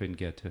it, and I couldn't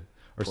get to,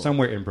 or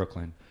somewhere in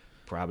Brooklyn.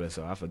 Probably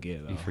so. I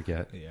forget. Though. You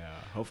forget. Yeah.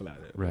 Hopefully I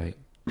did. Right.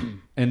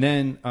 And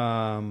then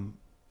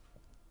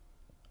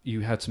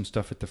you had some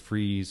stuff at the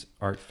Frieze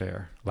Art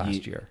Fair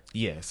last year.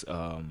 Yes.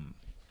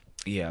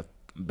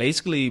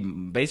 Basically,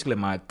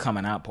 my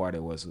coming out party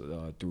was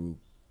through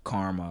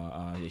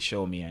Karma. They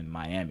showed me in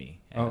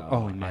Miami.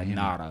 In Miami. At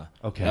NADA.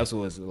 Okay. That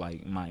was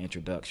like my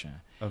introduction.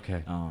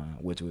 Okay.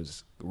 Which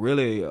was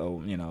really,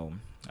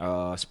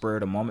 spur of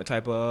the moment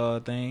type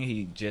of thing.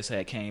 He just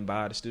had came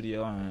by the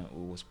studio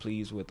and was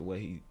pleased with the way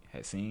he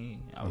had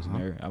seen. I was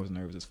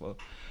nervous as fuck.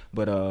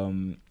 But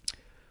when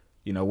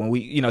we,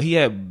 he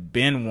had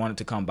been wanted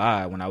to come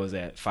by when I was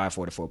at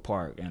 544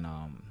 Park, and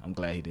I'm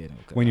glad he did.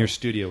 When your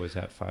studio was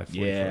at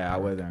 544 Yeah, Park. I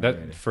wasn't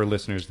ready. For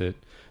listeners that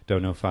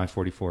don't know,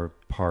 544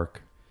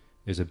 Park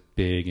is a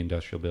big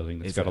industrial building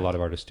that's got a lot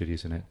of artist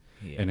studios in it.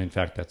 Yeah. And in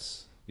fact,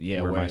 that's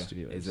where my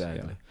studio is.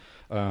 Exactly.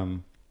 Yeah.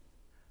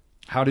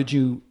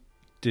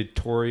 Did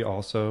Tori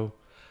also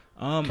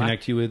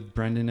connect you with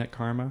Brendan at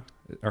Karma?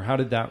 Or how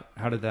did they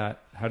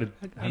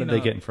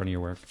get in front of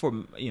your work?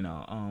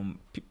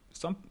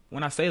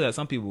 When I say that,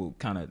 some people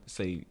kind of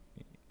say,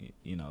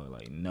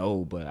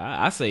 no, but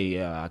I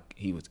say I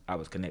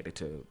was connected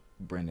to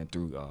Brendan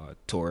through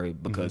Tori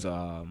because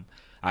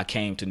I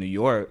came to New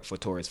York for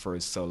Tori's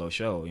first solo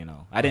show.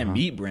 I didn't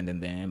meet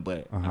Brendan then,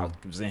 but I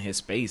was in his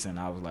space and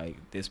I was like,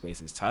 this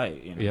space is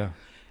tight. Yeah.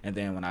 And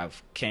then when I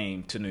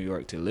came to New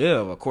York to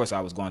live, of course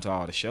I was going to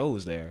all the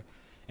shows there,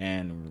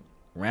 and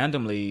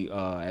randomly,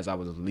 as I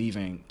was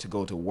leaving to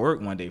go to work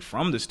one day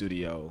from the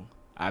studio,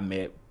 I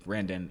met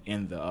Brendan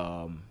in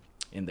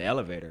the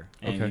elevator,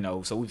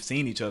 and so we've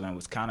seen each other and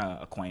was kind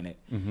of acquainted,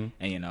 and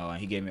and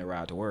he gave me a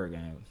ride to work,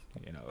 and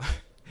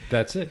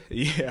that's it.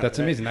 Yeah, that's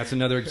amazing. That's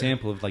another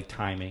example of like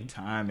timing,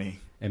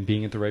 and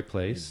being at the right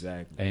place,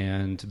 exactly,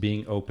 and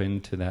being open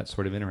to that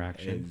sort of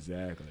interaction,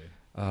 exactly.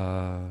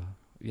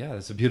 Yeah,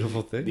 that's a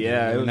beautiful thing.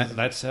 Yeah,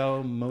 that's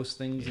how most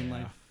things in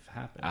life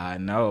happen. I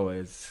know,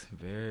 it's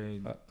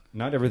very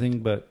not everything,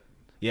 but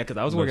yeah, because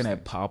I was working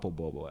at Papa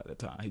Bubble at the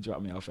time. He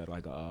dropped me off at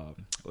like a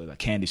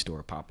candy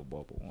store, Papa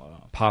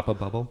Bubble. Papa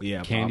Bubble?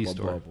 Yeah, candy Papa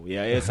store. Bubble.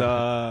 Yeah, it's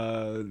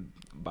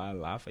by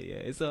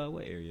Lafayette. It's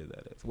what area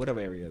that is? Whatever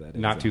area that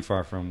is. Not too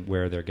far from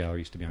where their gallery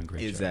used to be on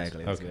Great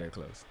Exactly, Jones. It's very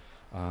close.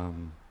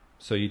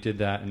 So you did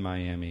that in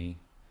Miami,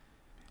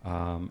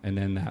 and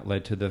then that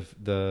led to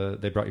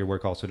they brought your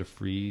work also to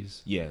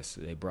Frieze. Yes,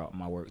 they brought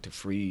my work to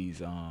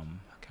Frieze. I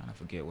kind of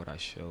forget what I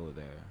showed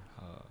there.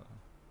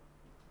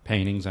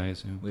 Paintings, I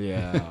assume.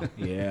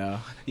 Yeah,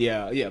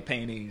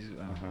 paintings.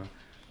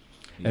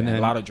 And then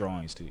a lot of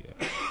drawings too.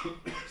 Yeah.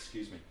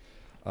 Excuse me.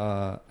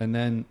 And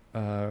then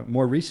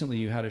more recently,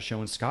 you had a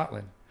show in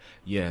Scotland.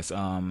 Yes,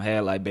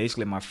 had like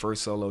basically my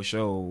first solo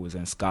show was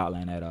in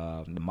Scotland at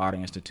the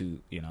Modern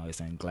Institute. You know,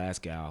 it's in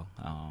Glasgow.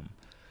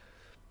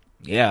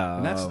 Yeah,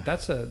 and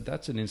that's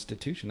an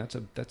institution.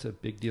 That's a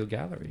big deal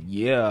gallery.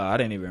 Yeah, I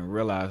didn't even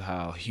realize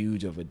how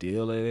huge of a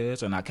deal it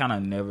is, and I kind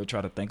of never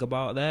try to think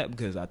about that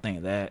because I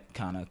think that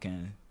kind of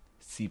can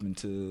seep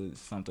into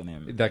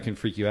something that can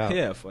freak you out.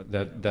 Yeah,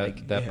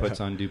 that puts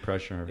undue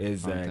pressure.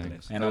 Exactly, on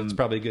things. And it's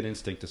probably a good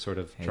instinct to sort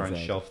of try and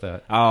shelf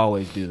that. I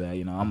always do that.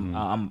 You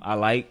know, I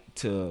like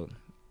to.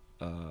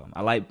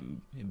 I like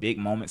big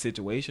moment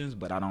situations,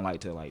 but I don't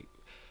like to like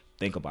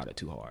think about it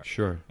too hard.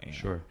 Sure,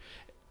 sure.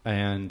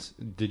 And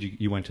did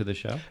you went to the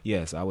show?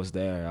 Yes, I was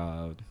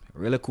there.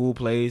 Really cool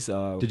place.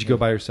 Did you go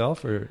by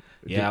yourself or?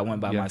 Yeah, I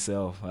went by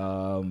myself.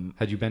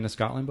 Had you been to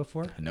Scotland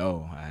before?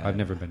 No, I've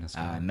never been to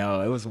Scotland.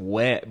 No, it was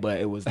wet, but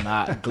it was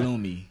not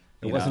gloomy.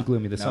 It wasn't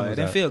gloomy. The sun was it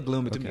didn't out. feel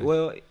gloomy to me.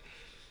 Well,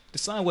 the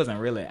sun wasn't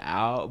really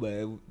out, but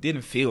it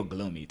didn't feel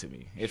gloomy to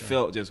me. It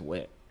felt just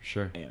wet.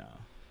 Sure. You know.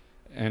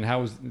 And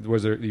how was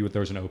there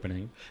was an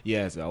opening?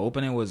 Yes, the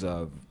opening was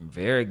a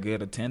very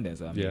good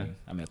attendance. I mean,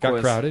 of got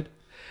course, crowded.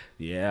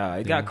 Yeah,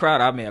 it got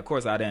crowded. I mean, of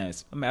course, I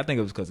didn't. I mean, I think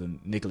it was because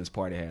Nicholas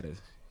Party had a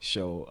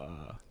show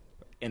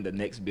in the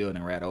next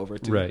building right over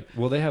to. Right.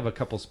 Well, they have a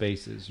couple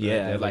spaces. Right?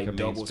 Yeah, like a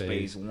double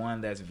space.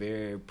 One that's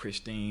very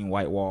pristine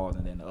white walls,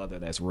 and then the other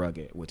that's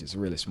rugged, which is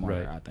really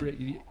smart. Right. I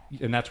think.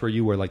 And that's where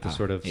you were, like the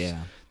sort of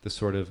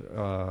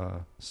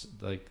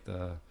like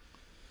the.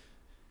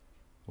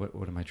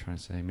 What am I trying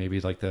to say?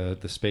 Maybe like the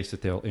space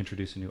that they'll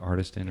introduce a new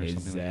artist in or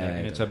something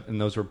like that.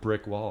 And those are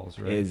brick walls,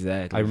 right?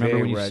 Exactly. I remember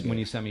when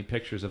you sent me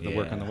pictures of the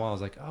work on the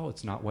walls, like, oh,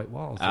 it's not white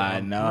walls. I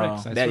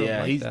know.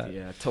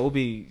 Bricks.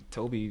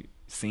 Toby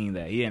seen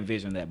that. He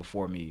envisioned that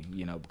before me,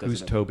 you know. Because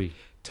who's Toby?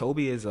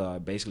 Toby is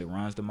basically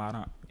runs the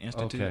Modern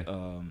Institute. Okay.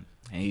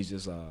 And he's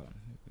just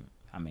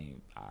I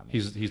mean,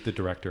 he's the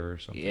director or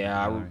something.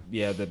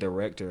 Yeah, the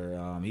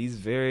director. He's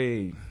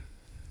very.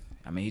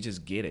 I mean, he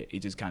just get it. He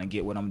just kind of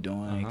get what I'm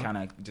doing. He kind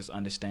of just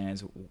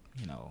understands,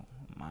 you know,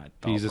 my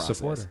thought He's a process.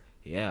 supporter.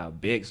 Yeah, a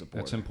big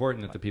supporter. It's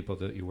important that the people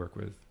that you work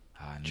with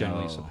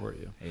generally support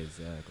you.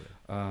 Exactly.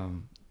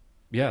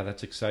 Yeah,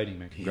 that's exciting,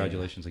 man.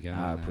 Congratulations again.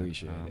 I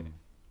appreciate it.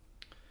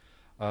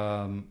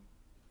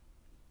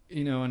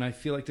 You know, and I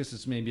feel like this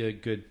is maybe a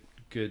good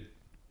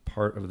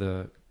part of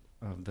the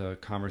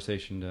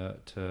conversation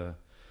to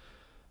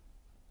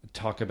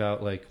talk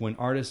about, like when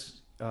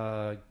artists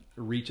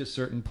reach a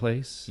certain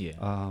place,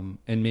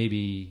 and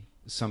maybe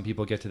some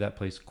people get to that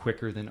place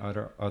quicker than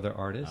other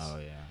artists. Oh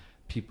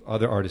yeah,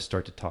 other artists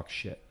start to talk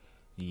shit.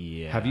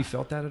 Yeah. Have you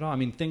felt that at all? I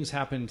mean, things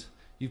happened.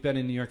 You've been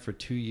in New York for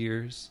 2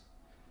 years,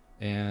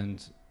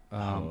 and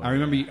I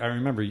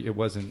remember it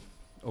wasn't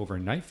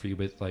overnight for you,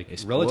 but like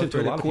it's relative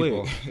to a lot of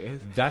people,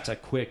 that's a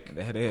quick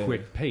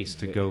pace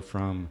to go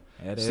from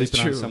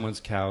sleeping on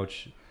someone's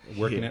couch,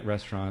 working at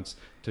restaurants,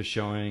 to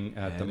showing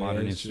at the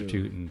Modern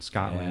Institute in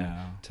Scotland.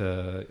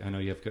 To I know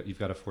you've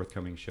got a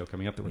forthcoming show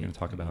coming up that we're going to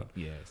talk about.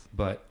 Yes,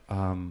 but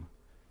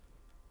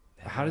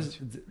how does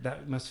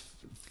that must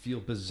feel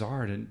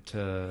bizarre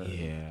to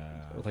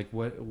like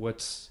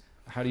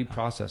how do you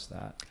process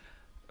that?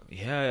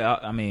 Yeah,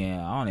 I mean,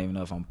 I don't even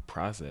know if I'm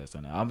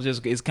processing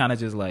it. It's kind of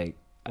just like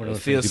it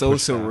feels so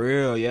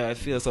surreal. Yeah, it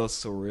feels so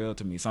surreal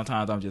to me.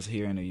 Sometimes I'm just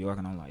here in New York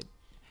and I'm like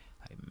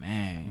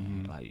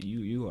man, like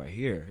you are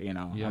here, you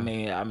know. Yeah. I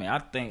mean, I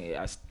think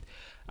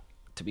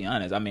to be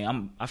honest, I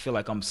mean, I feel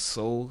like I'm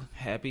so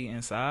happy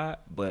inside,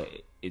 but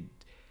it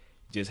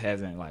just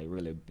hasn't like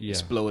really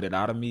exploded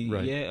out of me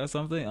yet or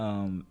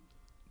something.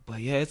 But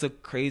yeah, it's a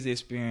crazy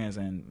experience,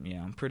 and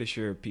yeah, I'm pretty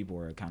sure people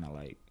are kind of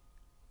like,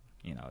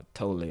 you know,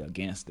 totally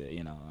against it.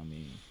 You know, I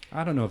mean,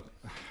 I don't know if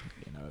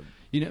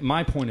you know.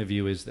 My point of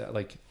view is that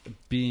like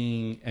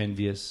being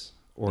envious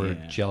or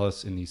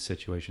jealous in these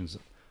situations,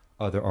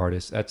 other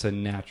artists, that's a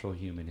natural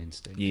human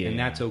instinct, and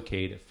that's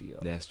okay to feel.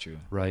 That's true,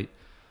 right?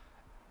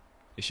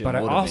 But I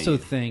also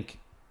think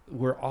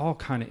we're all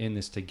kind of in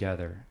this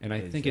together, and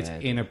I think it's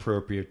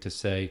inappropriate to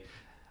say,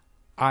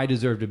 I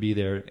deserve to be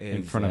there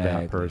in front of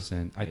that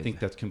person. I think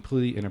that's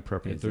completely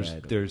inappropriate.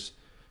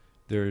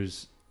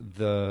 There's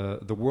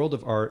the world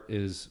of art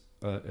is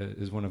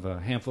one of a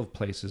handful of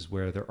places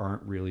where there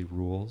aren't really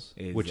rules,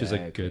 which is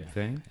a good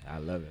thing. I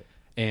love it.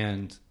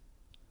 And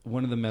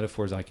one of the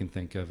metaphors I can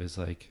think of is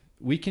like,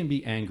 we can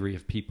be angry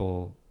if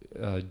people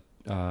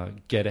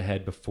get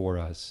ahead before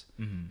us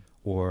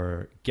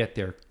or get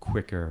there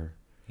quicker.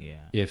 Yeah.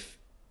 If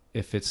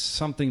it's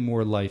something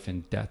more life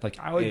and death, like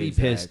I would be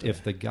pissed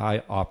if the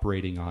guy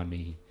operating on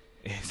me,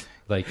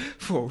 like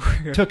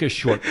took a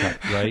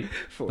shortcut, right?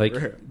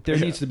 There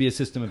needs to be a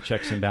system of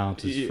checks and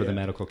balances for the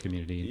medical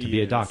community and to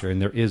be a doctor, and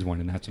there is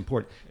one, and that's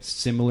important.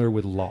 Similar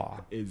with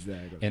law.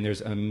 Exactly. And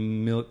there's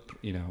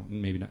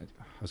maybe not.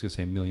 I was going to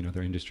say a million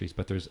other industries,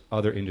 but there's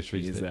other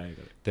industries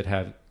that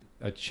have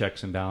a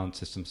checks and balance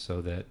system so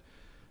that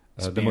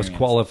the most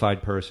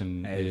qualified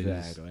person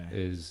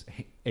is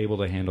able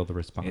to handle the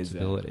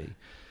responsibility.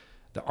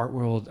 the art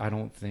world, I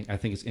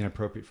think it's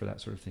inappropriate for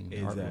that sort of thing in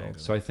the art world.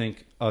 So I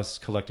think us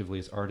collectively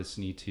as artists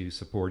need to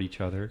support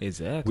each other.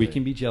 Exactly. We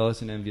can be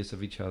jealous and envious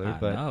of each other,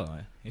 but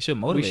it should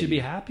motivate. We should be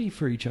happy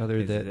for each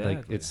other that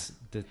like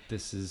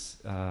this is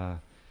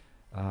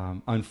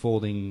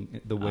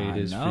unfolding the way it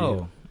is for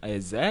you.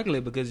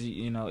 Exactly, because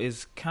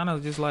it's kind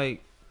of just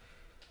like,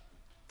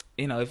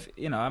 if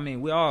I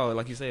mean, we all,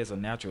 like you say, it's a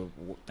natural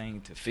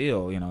thing to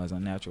feel, it's a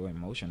natural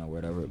emotion or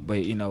whatever.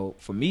 But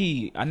for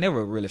me, I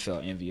never really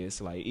felt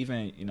envious. Like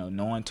even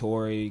knowing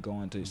Tori,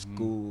 going to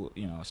school,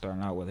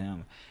 starting out with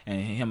him,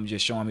 and him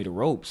just showing me the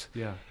ropes.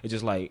 Yeah, it's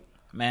just like,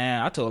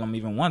 man, I told him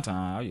even one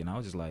time, I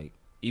was just like,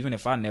 even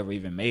if I never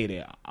even made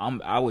it,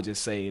 I would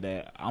just say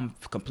that I'm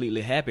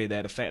completely happy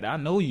that the fact that I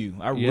know you,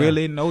 I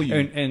really know you.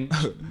 And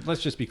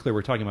let's just be clear,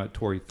 we're talking about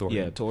Tori Thornton.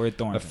 Yeah, Tori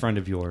Thornton, a friend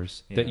of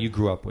yours that you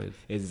grew up with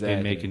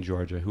in Macon,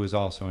 Georgia, who is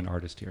also an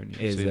artist here in New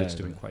York City that's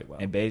doing quite well.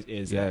 And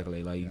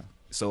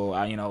so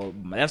I,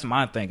 that's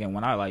my thinking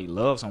when I like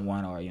love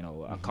someone or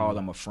I call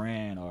them a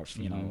friend or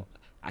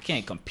I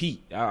can't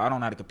compete. I don't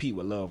know how to compete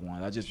with loved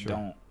ones. I just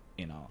don't.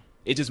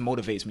 It just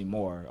motivates me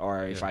more.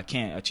 Or if I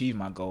can't achieve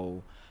my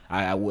goal,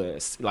 I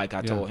would, like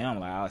I told him,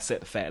 like I set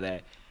the fact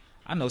that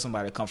I know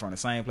somebody that come from the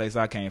same place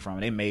I came from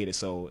and they made it,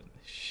 so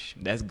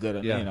that's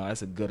good.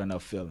 That's a good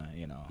enough feeling.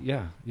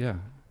 Yeah.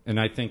 And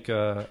I think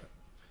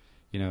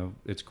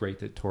it's great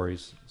that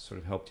Tori's sort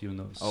of helped you in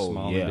those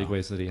small and big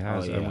ways that he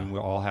has. I mean, we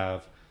all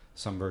have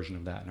some version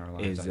of that in our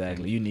lives.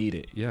 Exactly, you need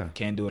it. Yeah,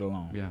 can't do it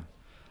alone. Yeah.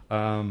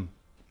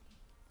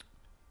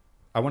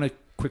 I want to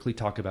quickly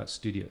talk about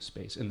studio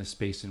space and the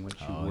space in which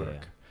you work.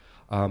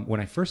 Yeah. When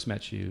I first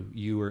met you,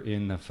 you were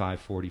in the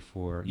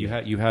 544.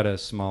 You had a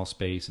small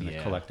space and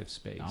a collective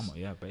space.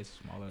 Base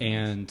smaller.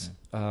 And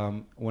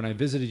when I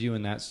visited you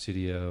in that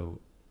studio,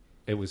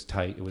 it was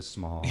tight. It was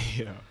small.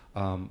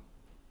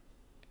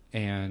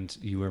 And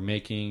you were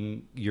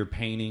making your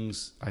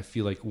paintings, I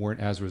feel like, weren't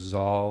as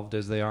resolved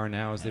as they are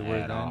now as they were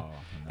then. No.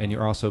 And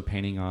you're also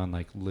painting on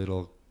like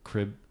little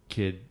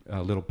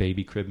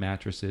baby crib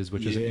mattresses,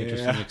 which is an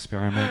interesting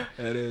experiment.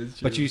 That is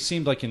true. But you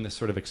seemed like in this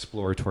sort of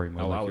exploratory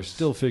mode. Like you're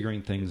still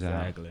figuring things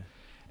out.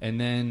 And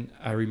then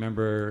I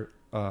remember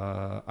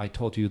I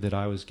told you that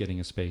I was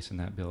getting a space in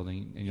that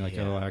building, and you're like,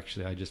 "Oh,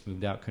 actually, I just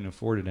moved out, couldn't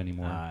afford it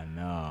anymore." I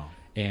know.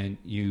 And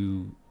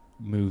you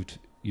moved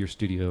your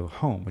studio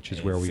home, which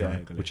is where we are.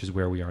 Which is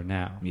where we are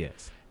now.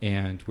 Yes.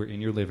 And we're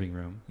in your living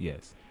room.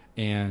 Yes.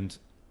 And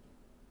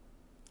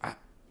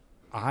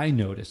I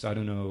noticed. I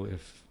don't know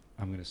if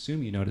I'm going to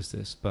assume you noticed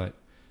this, but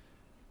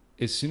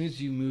as soon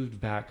as you moved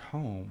back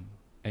home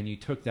and you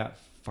took that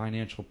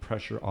financial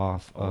pressure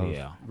off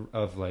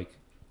of like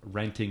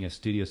renting a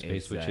studio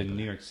space, which in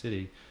New York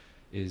City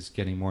is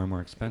getting more and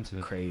more expensive.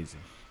 Crazy.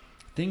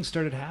 Things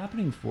started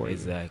happening for you.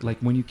 Exactly. Like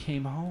when you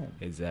came home.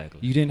 Exactly.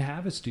 You didn't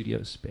have a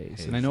studio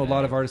space. And I know a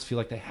lot of artists feel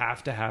like they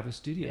have to have a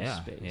studio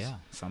space. Yeah.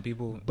 Some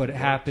people. But it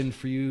happened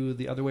for you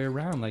the other way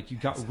around. Like you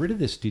got rid of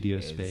the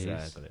studio space.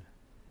 Exactly.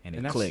 And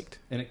it clicked.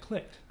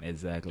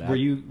 Exactly.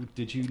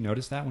 Did you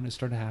notice that when it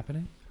started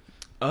happening?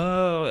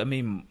 I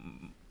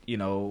mean,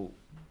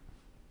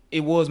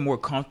 it was more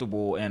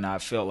comfortable, and I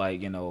felt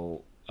like,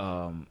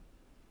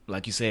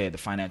 like you said, the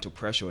financial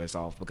pressure is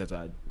off because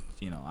I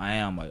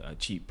am a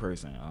cheap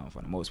person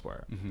for the most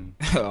part.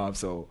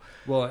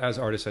 Mm-hmm. Well, as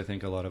artists, I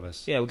think a lot of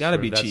us. Yeah, we got to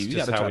be cheap. You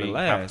got to try to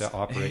last. Have to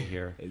operate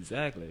here.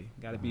 Exactly.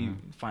 Got to be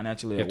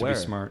financially aware. You have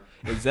to be smart.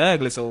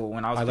 Exactly. So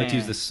when I like to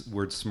use this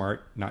word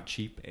 "smart," not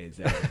cheap.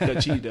 Exactly.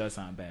 The cheap does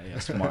sound bad. Yeah,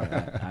 smart.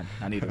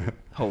 I need to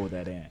hold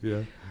that in.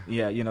 Yeah.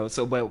 Yeah,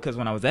 but because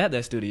when I was at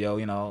that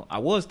studio, I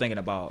was thinking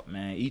about,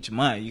 man, each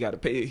month you got to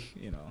pay,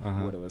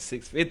 what it was,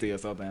 $650 or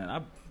something. And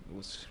I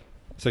was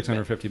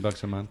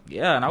 $650 a month.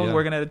 Yeah, and I was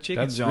working at a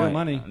chicken joint. That's real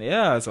money.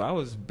 Yeah, so I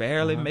was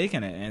barely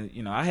making it,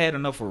 and I had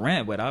enough for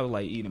rent, but I was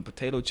like eating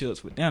potato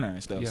chips for dinner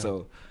and stuff. Yeah.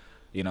 So,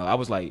 I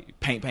was like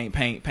paint,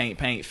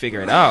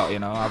 figure it out.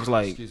 I was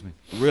like,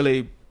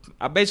 really,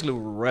 I basically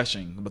was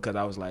rushing because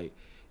I was like,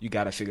 you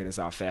got to figure this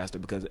out faster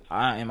because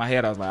in my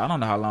head I was like, I don't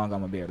know how long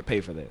I'm gonna be able to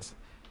pay for this.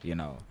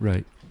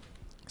 Right.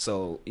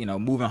 So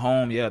moving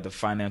home, the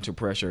financial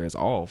pressure is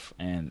off,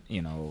 and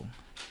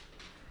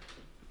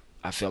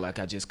I feel like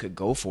I just could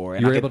go for it,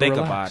 and I could think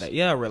about it.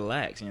 Yeah,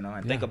 relax, and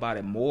think about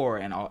it more.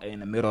 And in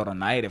the middle of the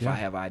night, if I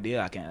have an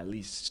idea, I can at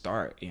least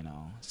start.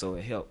 So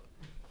it helped.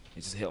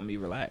 It just helped me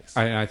relax.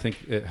 I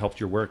think it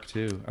helped your work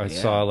too. I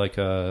saw like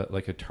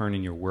a turn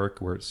in your work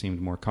where it seemed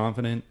more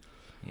confident,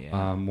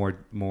 more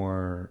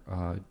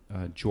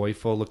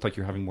joyful. Looked like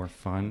you're having more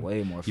fun.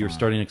 Way more fun. You were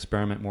starting to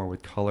experiment more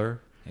with color.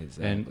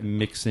 Exactly. And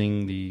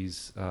mixing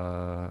these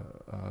or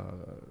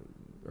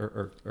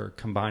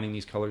combining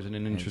these colors in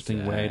an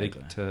interesting way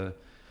to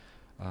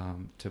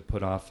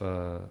put off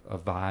a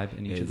vibe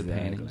in each of the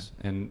paintings.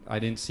 And I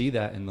didn't see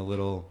that in the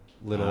little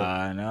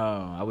I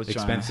know. I was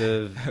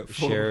expensive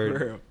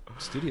shared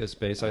studio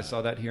space. I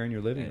saw that here in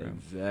your living room.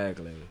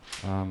 Exactly.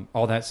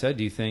 All that said,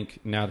 do you think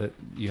now that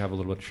you have a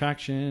little bit of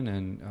traction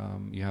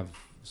and you have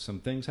some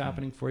things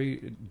happening for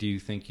you, do you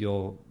think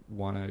you'll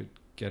want to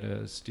get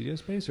a studio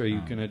space, or are you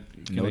gonna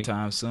no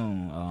time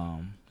soon?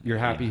 You're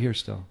happy here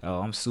still?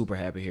 Oh, I'm super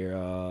happy here.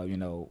 You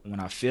know, when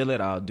I feel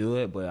it, I'll do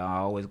it, but I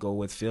always go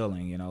with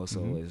feeling, you know,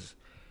 so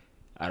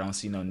I don't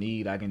see no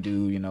need. I can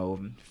do, you know,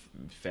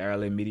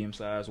 fairly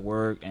medium-sized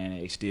work, and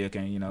it still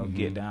can, you know,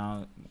 get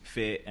down,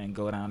 fit, and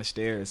go down the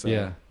stairs.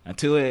 So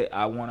until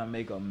I want to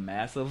make a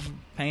massive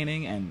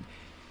painting and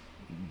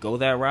go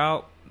that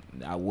route,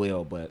 I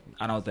will, but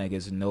I don't think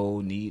it's no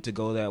need to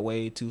go that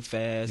way too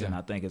fast, and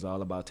I think it's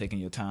all about taking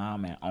your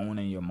time and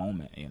owning your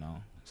moment, you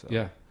know. So.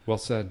 Yeah, well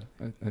said.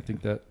 I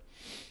think that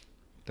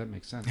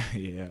makes sense.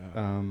 Yeah.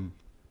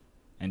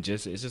 And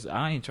it's just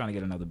I ain't trying to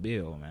get another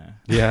bill, man.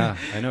 Yeah,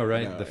 I know,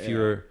 right? The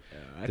fewer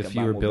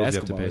bills you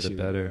have to pay, shoes. the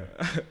better.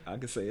 I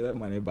can save that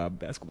money buy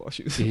basketball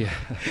shoes. Yeah.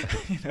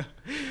 You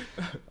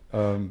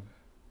know?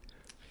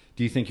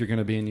 Do you think you're going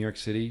to be in New York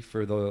City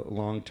for the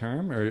long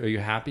term, or are you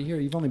happy here?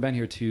 You've only been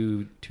here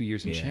two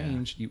years and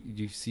change. Do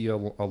you see a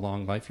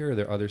long life here? Are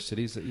there other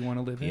cities that you want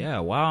to live in? Yeah,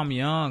 while I'm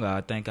young,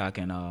 I think I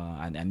can.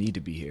 I need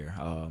to be here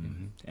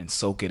and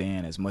soak it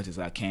in as much as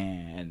I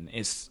can. And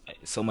it's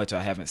so much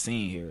I haven't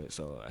seen here,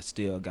 so I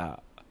still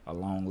got a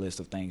long list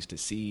of things to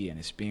see and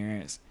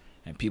experience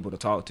and people to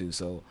talk to.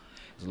 So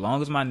as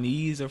long as my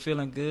knees are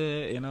feeling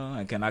good, you know,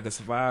 and I can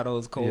survive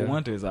those cold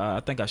winters,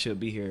 I think I should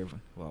be here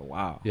for a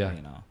while. Yeah,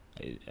 you know.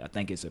 I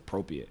think it's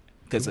appropriate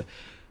because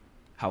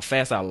how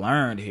fast I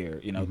learned here,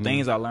 you know,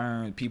 things I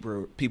learned,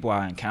 people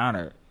I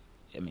encountered.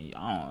 I mean,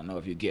 I don't know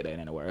if you get that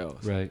anywhere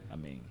else. Right. I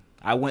mean,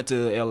 I went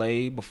to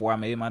L.A. before I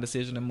made my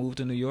decision to move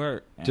to New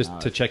York.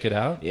 Just to check it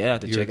out? Yeah,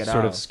 to check it out.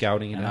 Sort of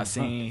scouting it and out. I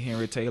seen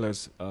Henry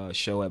Taylor's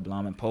show at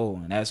Blum and Poe,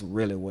 and that's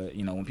really what,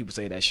 you know, when people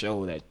say that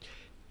show that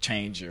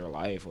changed your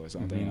life or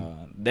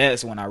something,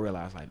 that's when I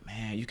realized, like,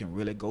 man, you can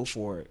really go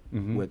for it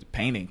with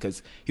painting,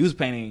 because he was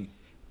painting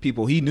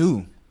people he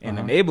knew in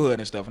the neighborhood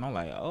and stuff, and I'm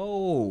like,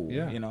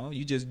 you know,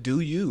 you just do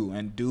you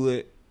and do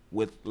it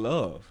with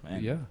love.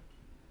 And, you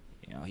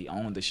know, he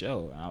owned the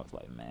show, and I was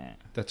like, man,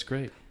 that's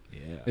great.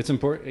 Yeah, it's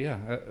important.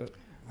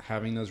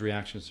 Having those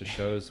reactions to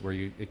shows where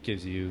it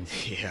gives you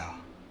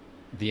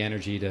the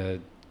energy to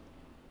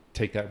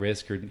take that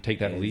risk or take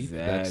that leap.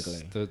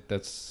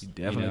 That's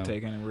definitely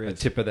taking a risk. A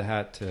tip of the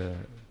hat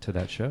to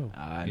that show.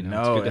 I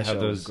know it's good to have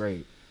those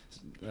great.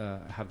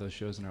 Have those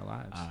shows in our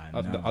lives,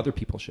 the other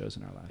people's shows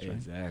in our lives. Right?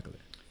 Exactly.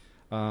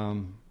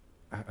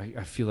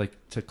 I feel like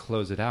to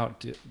close it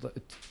out,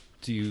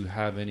 do you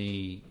have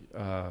any,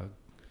 and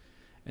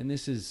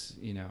this is,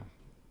 you know,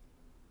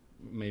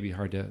 maybe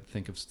hard to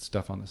think of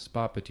stuff on the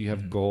spot, but do you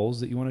have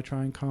goals that you want to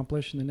try and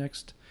accomplish in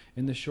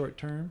the short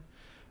term,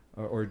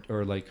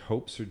 or like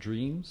hopes or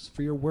dreams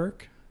for your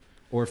work,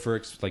 or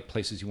for like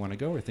places you want to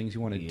go or things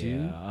you want to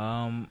do?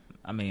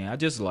 I mean, I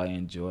just like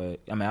enjoy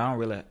it. I mean, I don't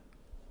really,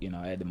 you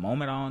know, at the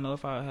moment, I don't know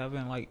if I have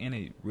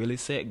any really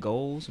set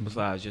goals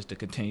besides just to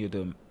continue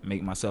to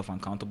make myself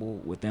uncomfortable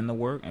within the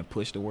work and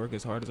push the work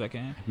as hard as I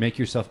can. Make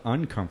yourself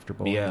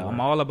uncomfortable. Yeah, I'm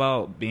all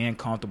about being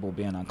comfortable,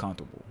 being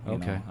uncomfortable. You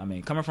know? I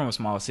mean, coming from a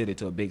small city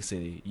to a big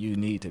city, you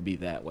need to be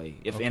that way,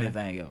 if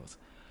anything else.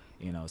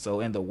 You know,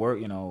 so in the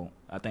work, you know,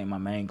 I think my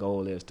main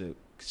goal is to,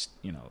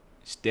 you know,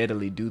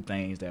 steadily do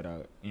things that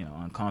are, you know,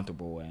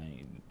 uncomfortable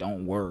and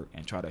don't work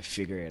and try to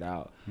figure it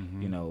out,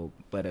 you know.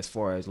 But as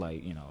far as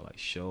like, you know, like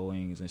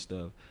showings and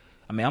stuff,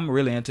 I mean, I'm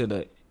really into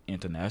the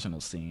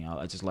international scene.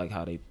 I just like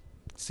how they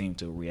seem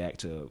to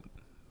react to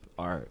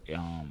art.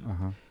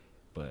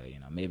 But, you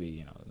know, maybe,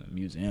 you know, the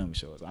museum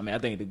shows. I mean, I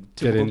think the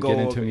typical goal.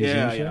 Get into a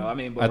museum show? You know, I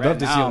mean, but I'd love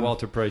to see a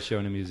Walter Price show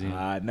in a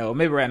museum. No,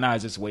 maybe right now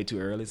it's just way too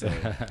early, so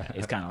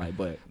it's kind of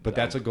like, but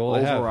that's a goal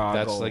to have.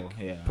 That's goal,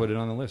 like, put it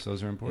on the list.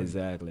 Those are important.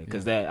 Exactly,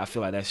 because that, I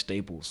feel like that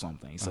staples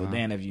something. So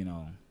then if, you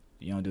know,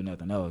 you don't do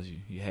nothing else,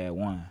 you had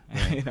one.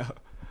 You know,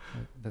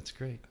 that's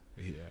great.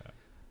 Yeah.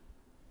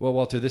 Well,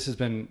 Walter, this has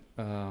been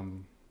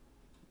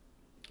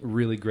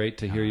really great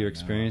to hear your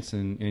experience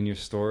and your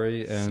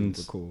story, and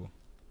super cool.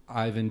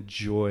 I've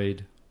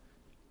enjoyed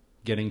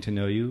getting to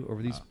know you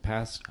over these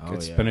past.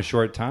 It's been a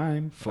short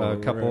time, a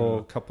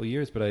couple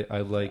years, but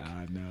I like.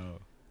 I know.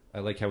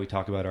 I like how we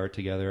talk about art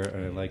together.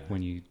 I like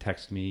when you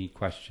text me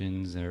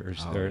questions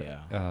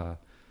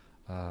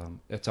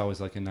it's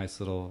always like a nice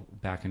little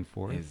back and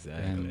forth.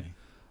 Exactly.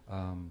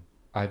 And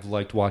I've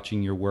liked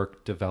watching your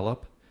work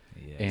develop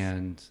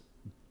and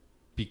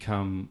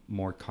become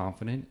more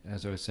confident,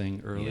 as I was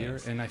saying earlier.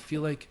 And I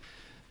feel like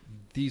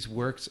these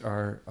works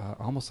are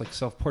almost like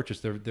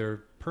self-portraits.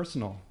 They're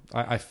personal.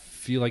 I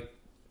feel like,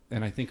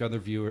 and I think other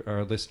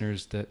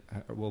listeners that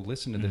will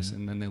listen to this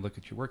and then they look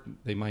at your work,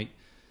 they might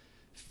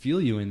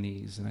feel you in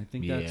these. And I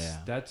think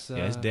that's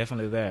it's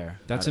definitely there.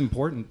 That's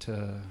important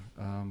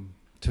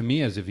to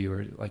me as a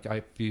viewer. Like, I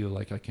feel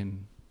like I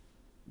can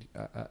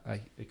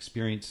I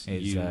experience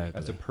you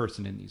as a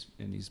person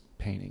in these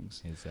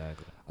paintings.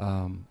 Exactly.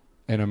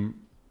 And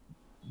I'm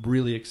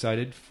really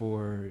excited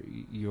for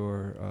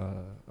your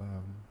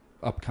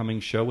upcoming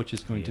show, which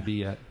is going to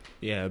be at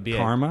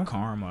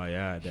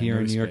Karma, here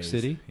in New York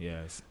City.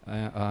 Yes.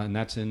 And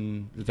that's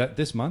is that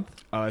this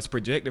month? It's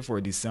projected for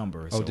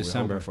December. So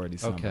December. For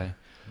December. Okay.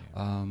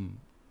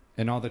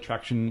 And all the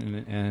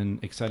traction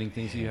and exciting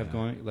things that you have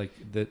going, like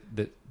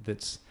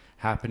that's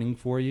happening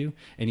for you,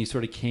 and you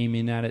sort of came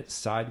in at it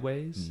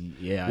sideways.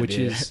 Yeah,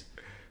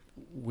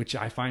 which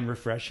I find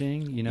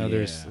refreshing. You know,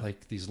 there's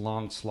like these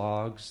long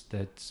slogs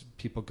that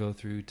people go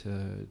through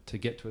to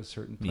get to a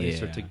certain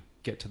place or to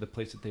get to the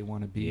place that they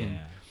want to be in.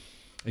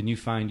 And you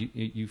found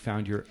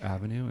your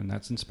avenue, and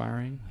that's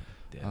inspiring.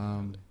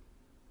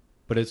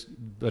 But it's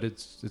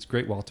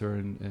great, Walter,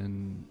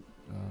 and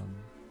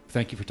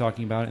thank you for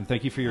talking about it, and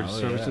thank you for your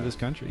service to this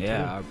country.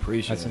 Yeah, too. I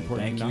appreciate it. That's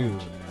important. Thank you.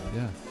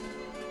 Yeah.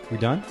 We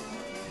done?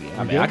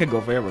 Yeah, I could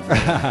go forever.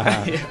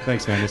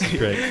 Thanks, man. This is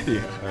great. All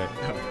right.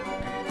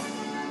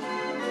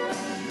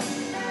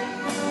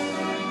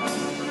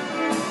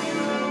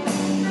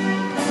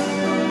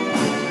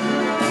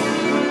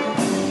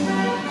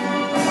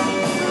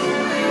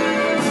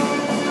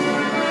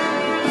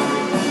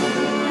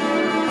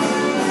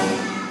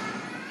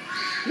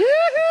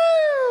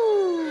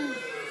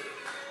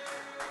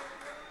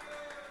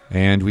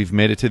 And we've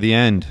made it to the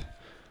end.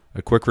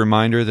 A quick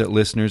reminder that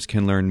listeners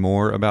can learn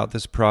more about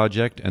this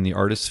project and the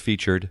artists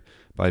featured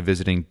by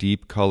visiting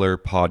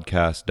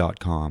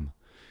deepcolorpodcast.com.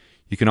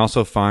 You can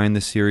also find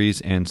the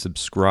series and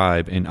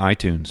subscribe in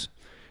iTunes.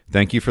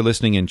 Thank you for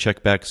listening, and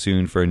check back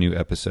soon for a new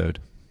episode.